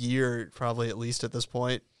whole year, probably at least at this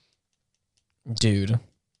point. Dude.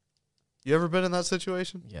 You ever been in that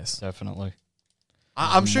situation? Yes. Definitely.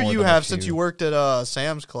 I'm sure More you than a have since few. you worked at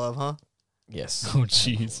Sam's Club, huh? Yes. Oh,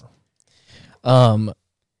 jeez.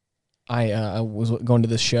 I was going to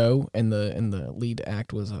this show, and the lead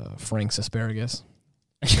act was Frank's Asparagus.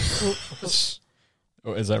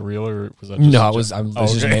 Oh, is that real or was that just No, I was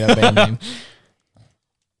just okay. made up band name.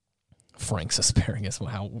 Frank's Asparagus. Well,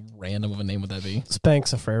 how random of a name would that be?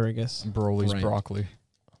 Spanx Asparagus. Broly's Right. broccoli.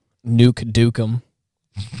 Nuke Dukem.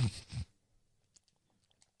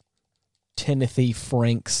 Timothy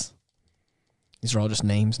Franks. These are all just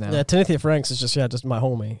names now. Yeah, Timothy Franks is just my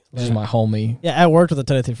homie. This is my homie. Yeah, I worked with a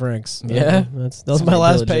Timothy Franks. Yeah? That was my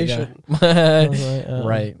last patient. I was like,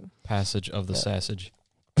 Right. Passage of the sausage.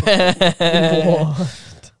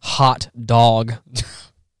 What? Hot dog.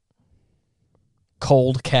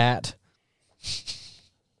 Cold cat.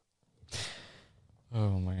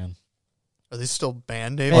 Oh, man. Are these still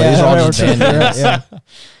band names? Oh, these are all Yeah, just we're band sure. names. Yeah.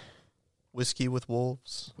 Whiskey with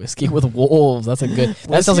Wolves. Whiskey with Wolves. That's a good.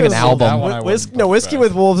 That sounds like an Whiskey album. That one I wouldn't put Whiskey back.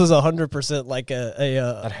 with Wolves is 100% like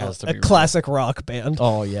That has to a be real. classic rock band.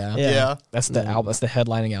 Oh yeah. Yeah. That's the album. That's the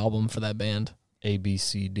headlining album for that band. A, B,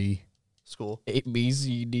 C, D. School. A B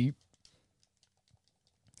C D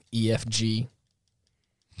E F G.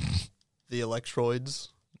 The Electroids.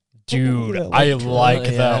 Dude, Yeah, I like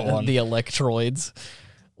Yeah, that one. The Electroids.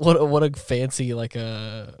 What a fancy like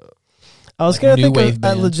a. I was Like gonna new think wave of,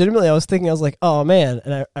 band. legitimately. I was thinking, I was like, oh man,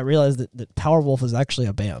 and I realized that Powerwolf is actually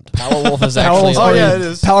a band. Powerwolf is Powerwolf's actually. Oh, already, yeah, it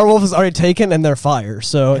is. Powerwolf is already taken, and they're fire,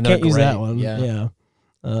 so And I can't they're use that great, one. yeah.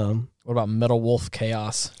 Yeah. What about Metal Wolf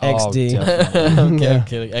Chaos? XD. definitely. Okay, Yeah.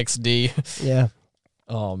 okay, XD. Yeah.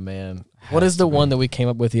 Oh man, what is the one that we came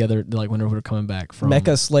up with the other like when we were coming back from?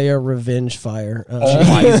 Mecha Slayer Revenge Fire. Oh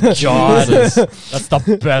my god. That's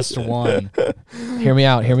the best one. Hear me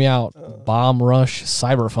out. Bomb Rush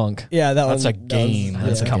Cyberpunk. Yeah, that That's a one. game That that's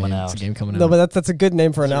was, yeah. coming It's a out. game coming out. No, but that's a good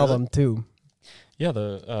name for an Is it really? album too. Yeah,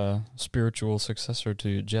 the spiritual successor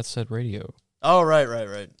to Jet Set Radio, Oh, right.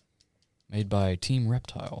 made by Team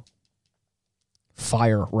Reptile.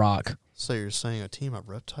 Fire Rock. So you're saying a team of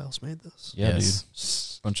reptiles made this? Yeah, Yes.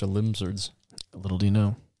 dude. Bunch of lizards. Little do you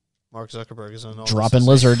know. Mark Zuckerberg is in all Dropping this.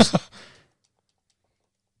 lizards.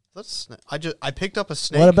 That's I picked up a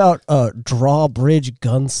snake. What about Drawbridge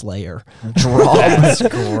Gunslayer? That's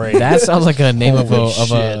great. That sounds like a name of Holy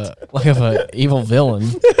a evil villain.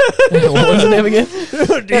 What was the name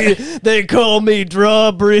again? They call me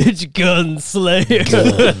Drawbridge Gunslayer.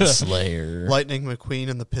 Gunslayer. Lightning McQueen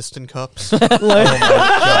and the Piston Cups?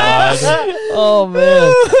 Oh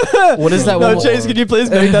man. What is that No, one? Chase, can you please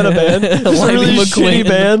make that a band? Just a Lightning really McQueen shitty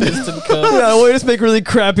band. Piston Cup. Yeah, we just make really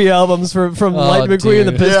crappy albums from Lightning McQueen and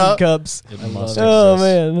the dude. Piston Yeah. Cups. It I must love Oh exist.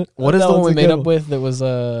 man, What is That the one one's we a made good up one. with that was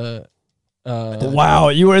Wow,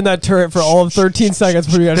 you were in that turret for all of 13 seconds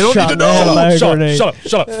before you got don't shot need in to the head know. by a Shut up, grenade.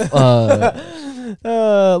 shut up.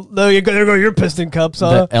 No, there go your piston cups,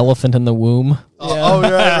 huh? the elephant in the womb, Oh,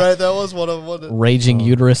 right. That was one of one. raging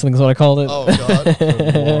uterus. I think is what I called it. Oh God.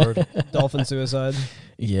 Good lord. Dolphin suicide.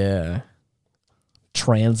 Yeah.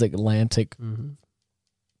 Transatlantic.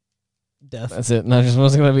 Death. That's it. Not just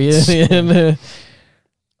what's gonna be at the end.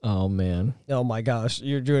 Oh man. Oh my gosh,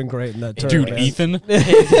 you're doing great in that turret. Dude, man. Ethan.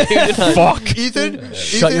 Fuck. Ethan,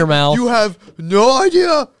 Shut your mouth. You have no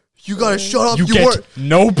idea. You gotta shut up. You weren't. get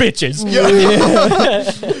no bitches.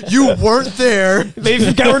 Yeah. You weren't there. Maybe if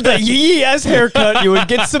you got that yee ass haircut, you would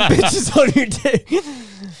get some bitches on your dick.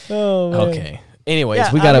 Oh, man. Okay. Anyways,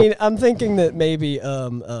 Yeah, we gotta. I mean, I'm thinking that maybe if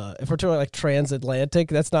we're talking like transatlantic,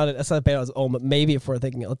 that's not a band I was but maybe if we're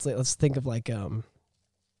thinking, let's think of like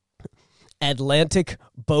Atlantic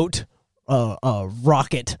boat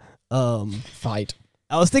rocket fight.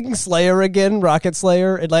 I was thinking Slayer again, Rocket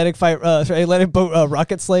Slayer, Atlantic boat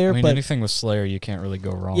Rocket Slayer. I mean, but anything with Slayer, you can't really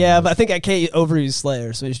go wrong. yeah, with. but I think I can't overuse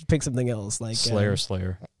Slayer, so you should pick something else like Slayer.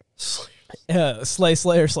 Yeah,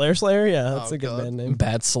 Slayer. Yeah, that's Oh, a good God. band name.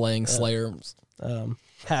 Bad slaying Slayer.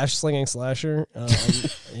 Hash slinging slasher.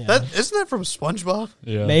 Yeah. That isn't that from SpongeBob?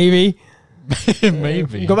 Yeah, Maybe.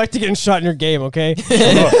 maybe. Go back to getting shot in your game, okay?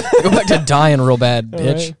 Go back to dying real bad, All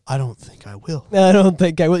bitch. right. I don't think I will. I don't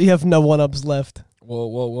think I will. You have no one-ups left.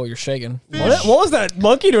 Whoa, you're shaking. What was that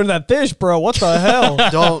monkey doing to that fish, bro? What the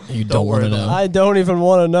hell? You don't worry wanna about know. I don't even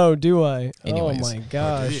want to know, do I? Anyways. Oh my it. Or do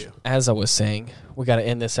gosh. you? As I was saying, we got to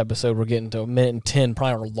end this episode. We're getting to 1:10,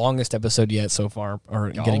 probably our longest episode yet so far.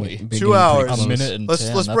 Or Golly. getting 2 hours. A minute and Let's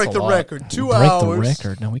 10, let's that's break a the lot. record. 2 break hours. the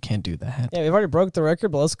record. No, we can't do that. Yeah, we've already broke the record,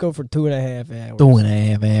 but let's go for 2.5 hours.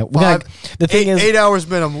 2.5 hours. We gotta- the thing is, 8 hours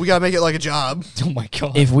minimum. We gotta make it like a job. Oh my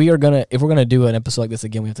god. if we're gonna do an episode like this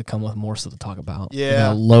again, we have to come with more stuff to talk about. We Yeah.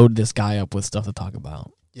 gotta load this guy up with stuff to talk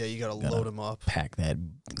about. Yeah, you gotta Gotta load him up. Pack that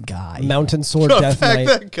guy. Mountain Sword Gotta Death pack Knight.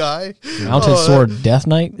 that guy. Mountain Oh, Sword Death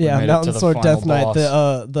Knight. Yeah, made it to Mountain the Sword final Death Knight,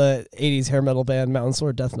 boss. the 80s hair metal band Mountain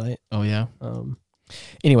Sword Death Knight. Oh yeah. Um,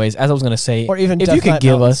 Anyways, as I was gonna say, or even if Death you could Knight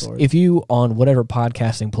give Mountain us, Sword. if you on whatever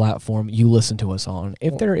podcasting platform you listen to us on,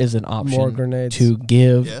 if there is an More option grenades. to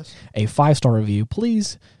give Yes. a 5-star review,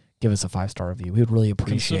 please give us a 5-star review. We would really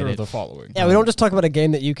appreciate Consider it. the following. Yeah, we don't just talk about a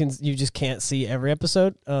game that you just can't see every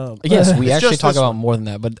episode. Yes, we It's actually just talk this about one. more than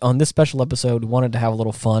that. But on this special episode, we wanted to have a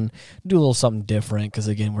little fun, do a little something different, because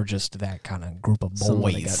again, we're just that kind of group of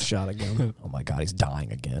Somebody got boys. shot again. Oh my God, he's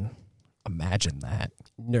dying again. Imagine that.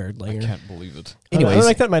 I Nerdlinger. can't believe it. I Anyways,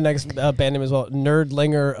 like that in my next band name as well.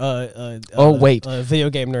 Nerdlinger. Oh, wait.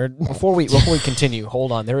 Video game nerd. before we continue,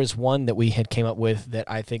 hold on. There is one that we had came up with that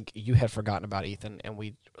I think you had forgotten about, Ethan, and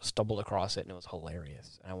we stumbled across it, and it was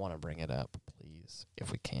hilarious. And I want to bring it up, please,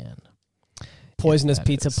 if we can. Poisonous that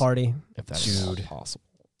Pizza is- Party. If that is Dude. possible.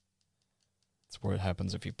 That's what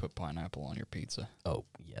happens if you put pineapple on your pizza. Oh,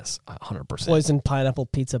 yes, 100%. Poison Pineapple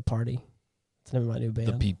Pizza Party. That's the name of my new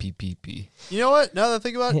The band. PPPP. You know what? Now that I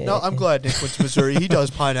think about it, no, I'm glad Nick went to Missouri. He does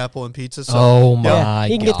pineapple and pizza. So Oh, my Yeah,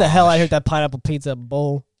 he can get the hell out of here gosh. with that pineapple pizza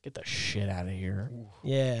bowl. Get the shit out of here.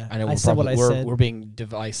 Yeah, I know we're said what I probably, said. we're being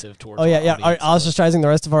divisive towards Oh yeah, our yeah. audience, Ostracizing the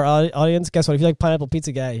rest of our audience. Guess what? If you like pineapple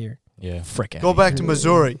pizza, get out of here. Yeah. but frick out go of back here. to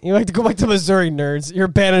Missouri. You like to go back to Missouri, nerds. You're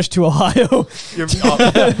banished to Ohio. You're,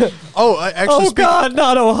 actually, Oh God,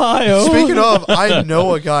 not Ohio. speaking of, I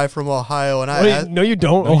know a guy from Ohio, and What do I you- no, you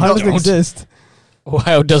don't. No, you Ohio doesn't don't. exist.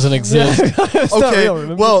 Ohio doesn't exist. It's not okay. real,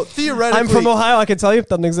 remember? Well, theoretically, I'm from Ohio. I can tell you it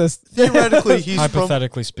doesn't exist. Theoretically, he's from.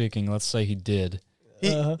 Hypothetically speaking, let's say he did.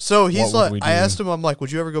 So he's What would we like, I do? asked him, I'm like,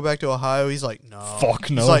 would you ever go back to Ohio? He's like, no. Fuck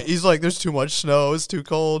no. He's like, there's too much snow. It's too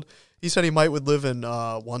cold. He said he would live in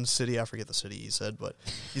one city. I forget the city he said, but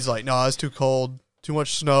he's like, no, it's too cold. Too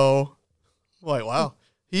much snow. I'm like, wow.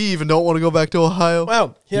 He even don't want to go back to Ohio.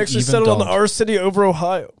 Wow, he You actually even settled on don't. our city over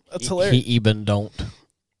Ohio. That's hilarious. He even don't.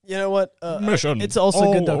 You know what? Mission It's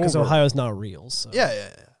also good though all because over. Ohio's not real. So. Yeah.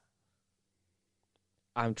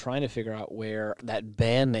 I'm trying to figure out where that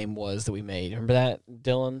band name was that we made. Remember that,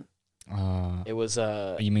 Dylan? It was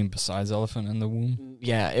You mean besides Elephant in the Womb?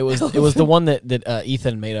 yeah, it was the one that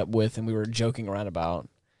Ethan made up with, and we were joking around about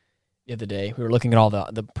the other day. We were looking at all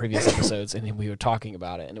the previous episodes, and we were talking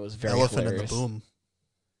about it, and it was very Elephant hilarious. in the boom.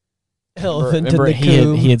 Elephant Remember in the he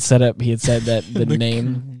coop. had said that the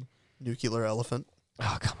name. Nuclear elephant.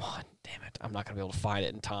 Oh come on, damn it! I'm not gonna be able to find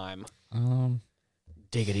it in time.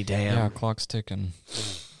 Diggity Yeah, damn, clock's ticking.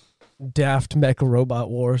 Daft Mech Robot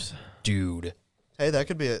Wars. Dude, Hey, that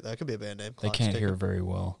could be a band name. they Clock's can't ticking. hear very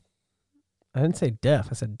well. I didn't say deaf.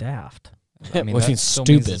 I said daft. I mean, Which that means still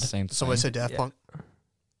means the stupid. same Somebody thing. say Daft Yeah. Punk.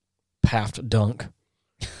 Paft Dunk.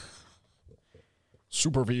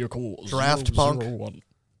 Super vehicle Draft Punk. 001.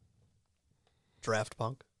 Draft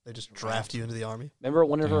Punk. They just draft you into the army. Remember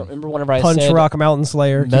whenever I Punch said Rock Mountain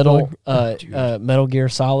Slayer. Keep Metal going. Metal Gear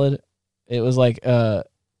Solid? It was like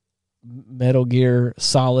Metal Gear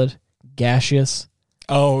Solid Gaseous.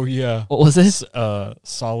 Oh yeah. What was this?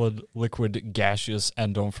 Solid, liquid, gaseous,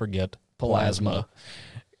 and don't forget Plasma.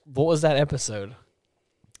 What was that episode?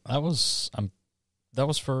 That was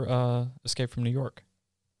for Escape from New York.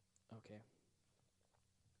 Okay.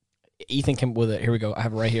 Ethan came with it. Here we go. I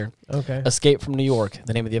have it right here. Okay. Escape from New York.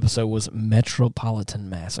 The name of the episode was Metropolitan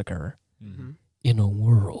Massacre. Mm-hmm. in a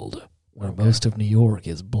world where most of New York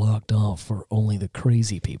is blocked off for only the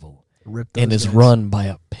crazy people and is run by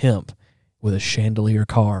a pimp with a chandelier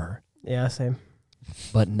car. Yeah, same.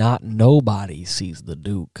 But not nobody sees the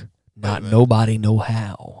Duke. Not nobody know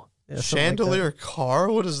how. Yeah, something Chandelier like car?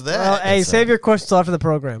 What is that? that. Hey, save your questions after the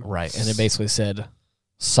program. Right. And it basically said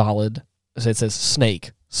solid. It says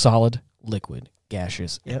snake, solid, liquid,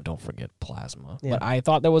 gaseous, and don't forget plasma. Yep. But I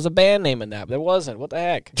thought there was a band name in that, but there wasn't. What the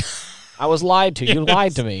heck? I was lied to. You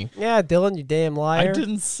lied to me. Yeah, Dylan, you damn liar. I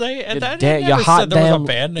didn't say it. You hot there damn, was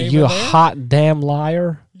a band name you in there. hot damn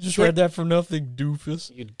liar. You just read that from nothing, doofus.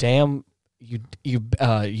 You damn,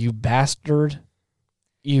 you bastard.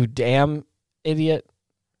 You damn idiot.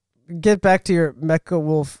 Get back to your Mecha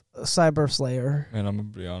Wolf Cyber Slayer. Man, I'm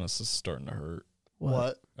going to be honest, this is starting to hurt.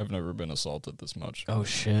 What? I've never been assaulted this much. Oh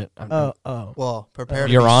shit. Oh. Well, prepare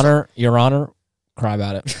to Your be Honor, cry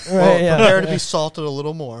about it. Well, Right, yeah. prepare to be salted a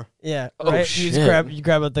little more. Yeah, Oh, right. shit. You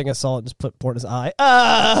grab a thing of salt and just pour it in his eye. It's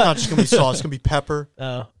not just gonna be salt. It's gonna be pepper.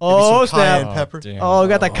 Oh, some snap! cayenne pepper. Damn. Oh, we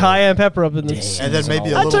got that cayenne pepper up in this. And then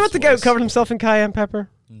maybe a I little. told you about the guy who covered himself in cayenne pepper.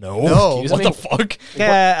 No. No. What the fuck?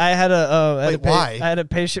 Yeah, I had a. Wait, why? I had a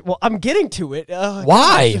patient. Well, I'm getting to it.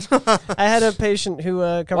 Why? I had a patient who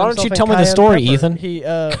covered Why don't himself you in tell me the cayenne story, pepper. Ethan?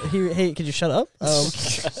 He could you shut up?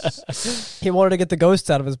 He wanted to get the ghosts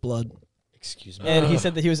out of his blood, Excuse me. and he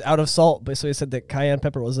said that he was out of salt. But so he said that cayenne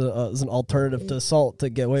pepper was an alternative to salt to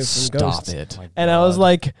get away from Stop ghosts. it. And I was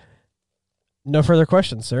like, no further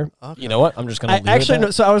questions, sir. Okay. You know what? I'm just gonna. I actually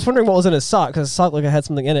no, so I was wondering what was in his sock because his sock like I had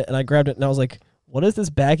something in it, and I grabbed it and I was like, "What is this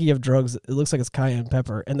baggie of drugs? It looks like it's cayenne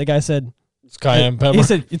pepper." And the guy said, It's cayenne pepper. He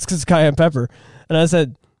said it's because it's cayenne pepper, and I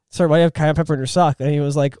said, "Sir, why do you have cayenne pepper in your sock?" And he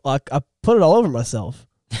was like, "I put it all over myself."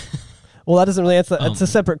 Well, that doesn't really answer. It's a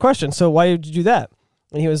separate question. So why did you do that?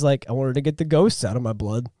 And he was like, "I wanted to get the ghosts out of my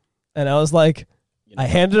blood." And I was like, I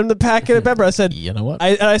handed him the packet of pepper. I said, You know what?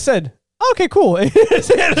 I said, "Okay, cool." And he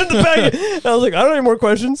just handed him the packet. And I was like, "I don't have any more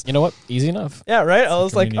questions." You know what? Easy enough. Yeah, right. I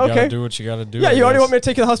was I mean, like, you "Okay." gotta do what you gotta do. Yeah, I you already guess. want me to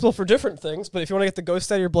take you to the hospital for different things, but if you want to get the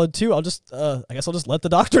ghost out of your blood too, I'll just, I guess I'll just let the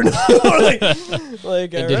doctor know.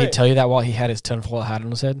 like, And did he tell you that while he had his tinfoil hat on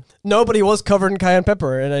his head? No, but he was covered in cayenne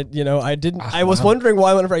pepper, and I didn't. I was wondering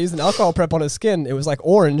why whenever I used an alcohol prep on his skin, it was like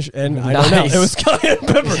orange, and I don't know, Nice. it was cayenne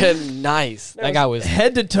pepper. Nice. That guy was.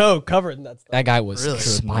 Head to toe covered in that stuff. That guy was Really?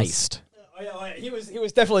 spiced. Oh, yeah, he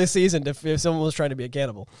was definitely seasoned if someone was trying to be a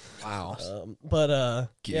cannibal. Wow. But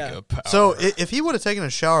yeah, Giga power. So if he would have taken a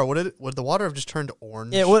shower, would the water have just turned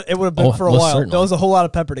orange? it would have been Oh, for a most while. certainly. There was a whole lot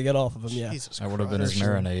of pepper to get off of him. Yeah, Jesus that would have been his Christ.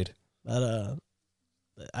 marinade.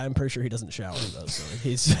 but I'm pretty sure he doesn't shower though, so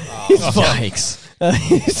he's Yikes.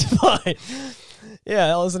 he's fine. Yeah,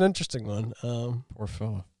 that was an interesting one. Poor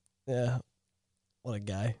fella. Yeah, what a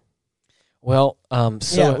guy. Well, so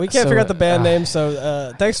yeah, we can't figure out the band name,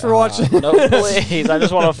 so thanks for watching. No, please. I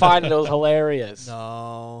just want to find it. It was hilarious.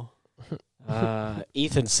 No.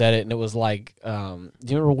 Ethan said it, and it was like, do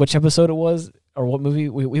you remember which episode it was? Or what movie?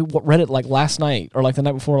 We read it like last night or like the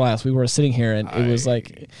night before last. We were sitting here, and it was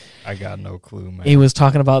like... I got no clue, man. He was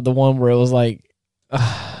talking about the one where it was like...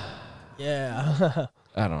 Yeah.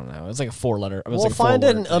 I don't know. It was like a 4-letter. We'll find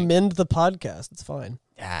it and amend the podcast. It's fine.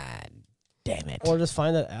 God damn it. Or just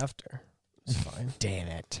find it after. It's fine. Damn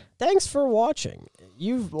it. Thanks for watching.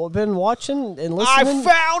 You've been watching and listening.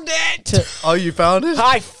 found it! Oh, you found it?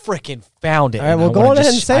 I freaking found it. All right, And well, I go wanna on ahead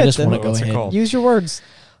just- and say I it just then. want to go What's it ahead. called? Use your words.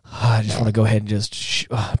 I just want to go ahead and just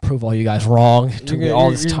prove all you guys wrong. It took me all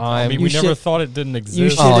this time. I mean, You we never should- thought it didn't exist. You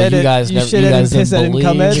should Oh, you edit. guys You never- should you edit guys and piss didn't that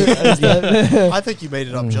didn't come believe. in. I think you made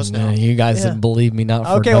it up just now. You guys Yeah. didn't believe me, not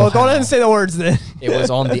for Okay, no well, go how. ahead and say the words then. It was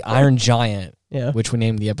on the Iron Giant, Yeah. which we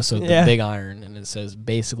named the episode Yeah. The Big Iron, and it says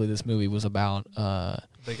basically this movie was about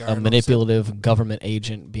Big a Iron manipulative government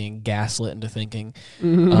agent being gaslit into thinking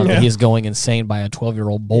Yeah. that he is going insane by a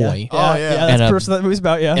 12-year-old boy Oh, yeah. Yeah, And that's a- the person that movie's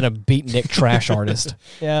about, yeah. and a beatnik trash artist.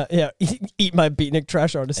 Yeah. Eat my beatnik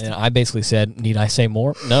trash artist. And I basically said, "Need I say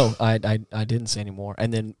more?" No, I didn't say any more.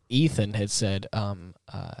 And then Ethan had said,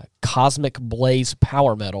 "Cosmic Blaze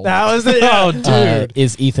Power Metal." That was it. Yeah. Oh, dude.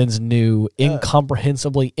 Is Ethan's new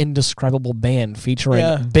incomprehensibly indescribable band featuring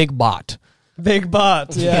Yeah. Big Bot. Big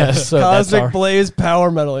bot. Yeah. Yeah, so that's Cosmic our- Blaze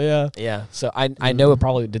Power Metal. Yeah. Yeah, so I know it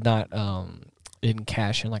probably did not didn't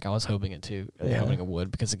cash in like I was hoping it to, Yeah. hoping it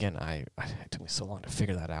would, because again, it took me so long to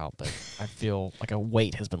figure that out, but I feel like a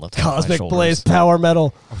weight has been lifted off my Cosmic shoulders. Blaze Power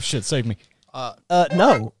Metal. Oh shit, save me.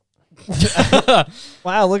 No.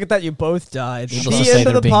 Wow, look at that. You both died. Needless to The say end of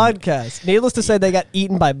they're the being- podcast. Needless to say, they got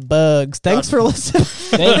eaten by bugs. Thanks for listening.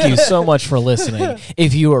 Thank you so much for listening.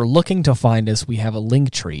 If you are looking to find us, we have a link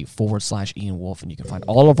tree /Ian Wolf, and you can find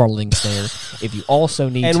all of our links there. If you also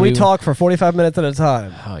need And to... we talk for 45 minutes at a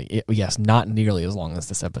time. yes, not nearly as long as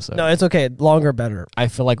this episode. No, it's okay. Longer, better. I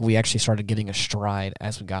feel like we actually started getting a stride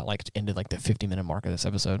as we got into like the 50-minute mark of this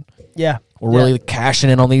episode. Yeah. We're really cashing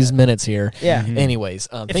in on these minutes here. Yeah. Anyways,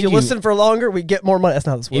 If thank you listen for longer, we get more money. That's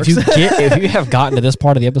not how this works. if you have gotten to this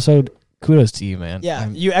part of the episode, kudos to you, man. Yeah,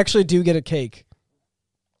 you actually do get a cake.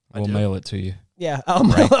 We'll mail it to you. Yeah, I'll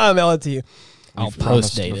mail it to you. I'll We've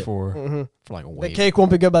promised post-date it before. Mm-hmm. for like a The week. cake won't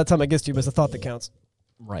be good by the time it gets to you, but it's a thought that counts.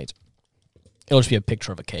 Right. It'll just be a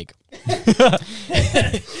picture of a cake.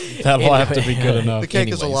 That'll have to be good enough. The cake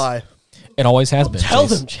is a anyways. lie. It always has been. tell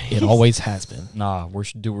Chase. them, Chase. It always has been. Nah,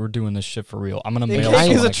 we're doing this shit for real. I'm gonna The mail cake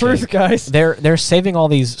is someone the truth, cake. guys. They're saving all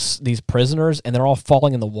these prisoners, and they're all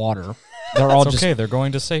falling in the water. They're all It's just okay. They're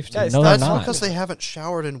going to safety. Guys, no, they're That's not. because they haven't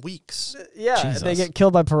showered in weeks. Yeah, Jesus. they get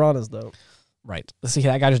killed by piranhas, though. right. Let's see.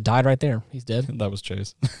 That guy just died right there. He's dead. That was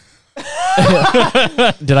Chase.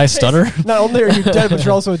 Did I stutter? Not only are you dead, but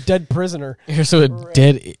you're also a dead prisoner. You're so a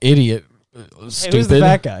dead idiot. Hey, Stupid. who's the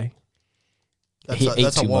fat guy? He ate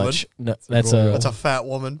That's a too woman. much. No, a that's girl. a That's a fat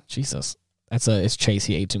woman. Jesus. It's Chase.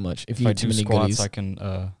 He ate too much. If If you I eat too do many squats, goodies, I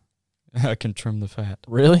can I can trim the fat.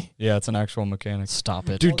 really Yeah, it's an actual mechanic. stop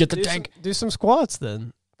it, Dude, get the do tank. do some squats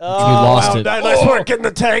then. You lost it. Nice work getting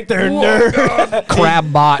the tank there, nerd.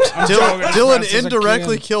 Crab bot. Dylan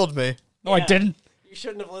indirectly killed me. No, I didn't. You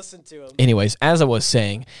shouldn't have listened to him. Anyways, as I was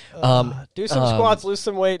saying, Do some squats, lose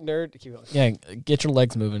some weight, nerd. Keep going. yeah, get your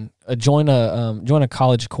legs moving. Join a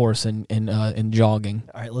college course in jogging.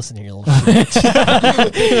 All right, listen here, you little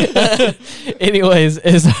shit. Anyways,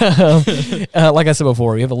 like I said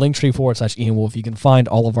before, we have a link tree /Ian Wolf. You can find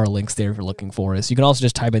all of our links there if you're looking for us. You can also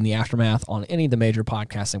just type in the Aftermath on any of the major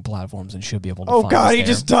podcasting platforms and should be able to Oh find God, us he there.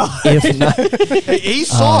 just died. If not, He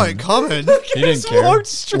saw it coming. He didn't care.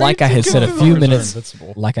 like I had said a Ours few are minutes,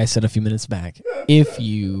 invincible. like I said a few minutes back, if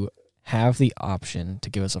you have the option to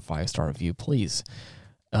give us a 5-star review, please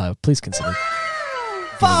consider. giving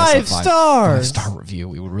us a 5 stars. 5-star review.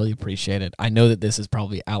 We would really appreciate it. I know that this is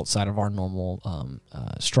probably outside of our normal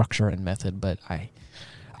structure and method, but I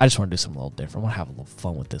just want to do something a little different. I want to have a little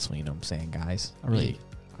fun with this one. You know what I'm saying, guys? I really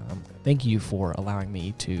thank you for allowing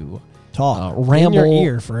me to Talk. ramble in your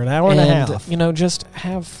ear for an hour and a half. You know, just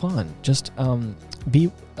have fun. Just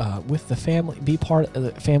be with the family. Be part of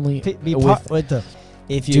the family. Be with part with the.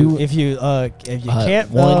 If you can't if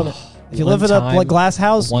you live in a glass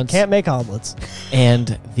house, you can't make omelets.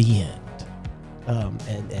 And the end.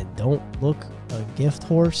 And don't look a gift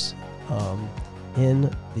horse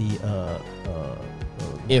in the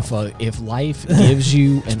If life gives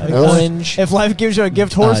you an orange, if life gives you a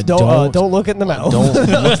gift horse, don't look it in the mouth. don't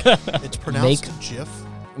It's pronounced Jif.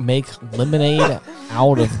 make lemonade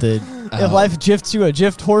out of the. If life gifts you a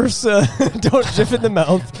gift horse, don't gif in the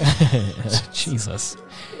mouth. Jesus.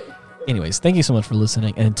 Anyways, thank you so much for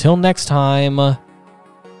listening, and until next time.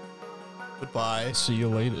 Goodbye. See you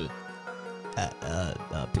later.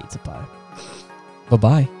 Pizza pie. Bye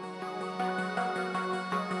bye.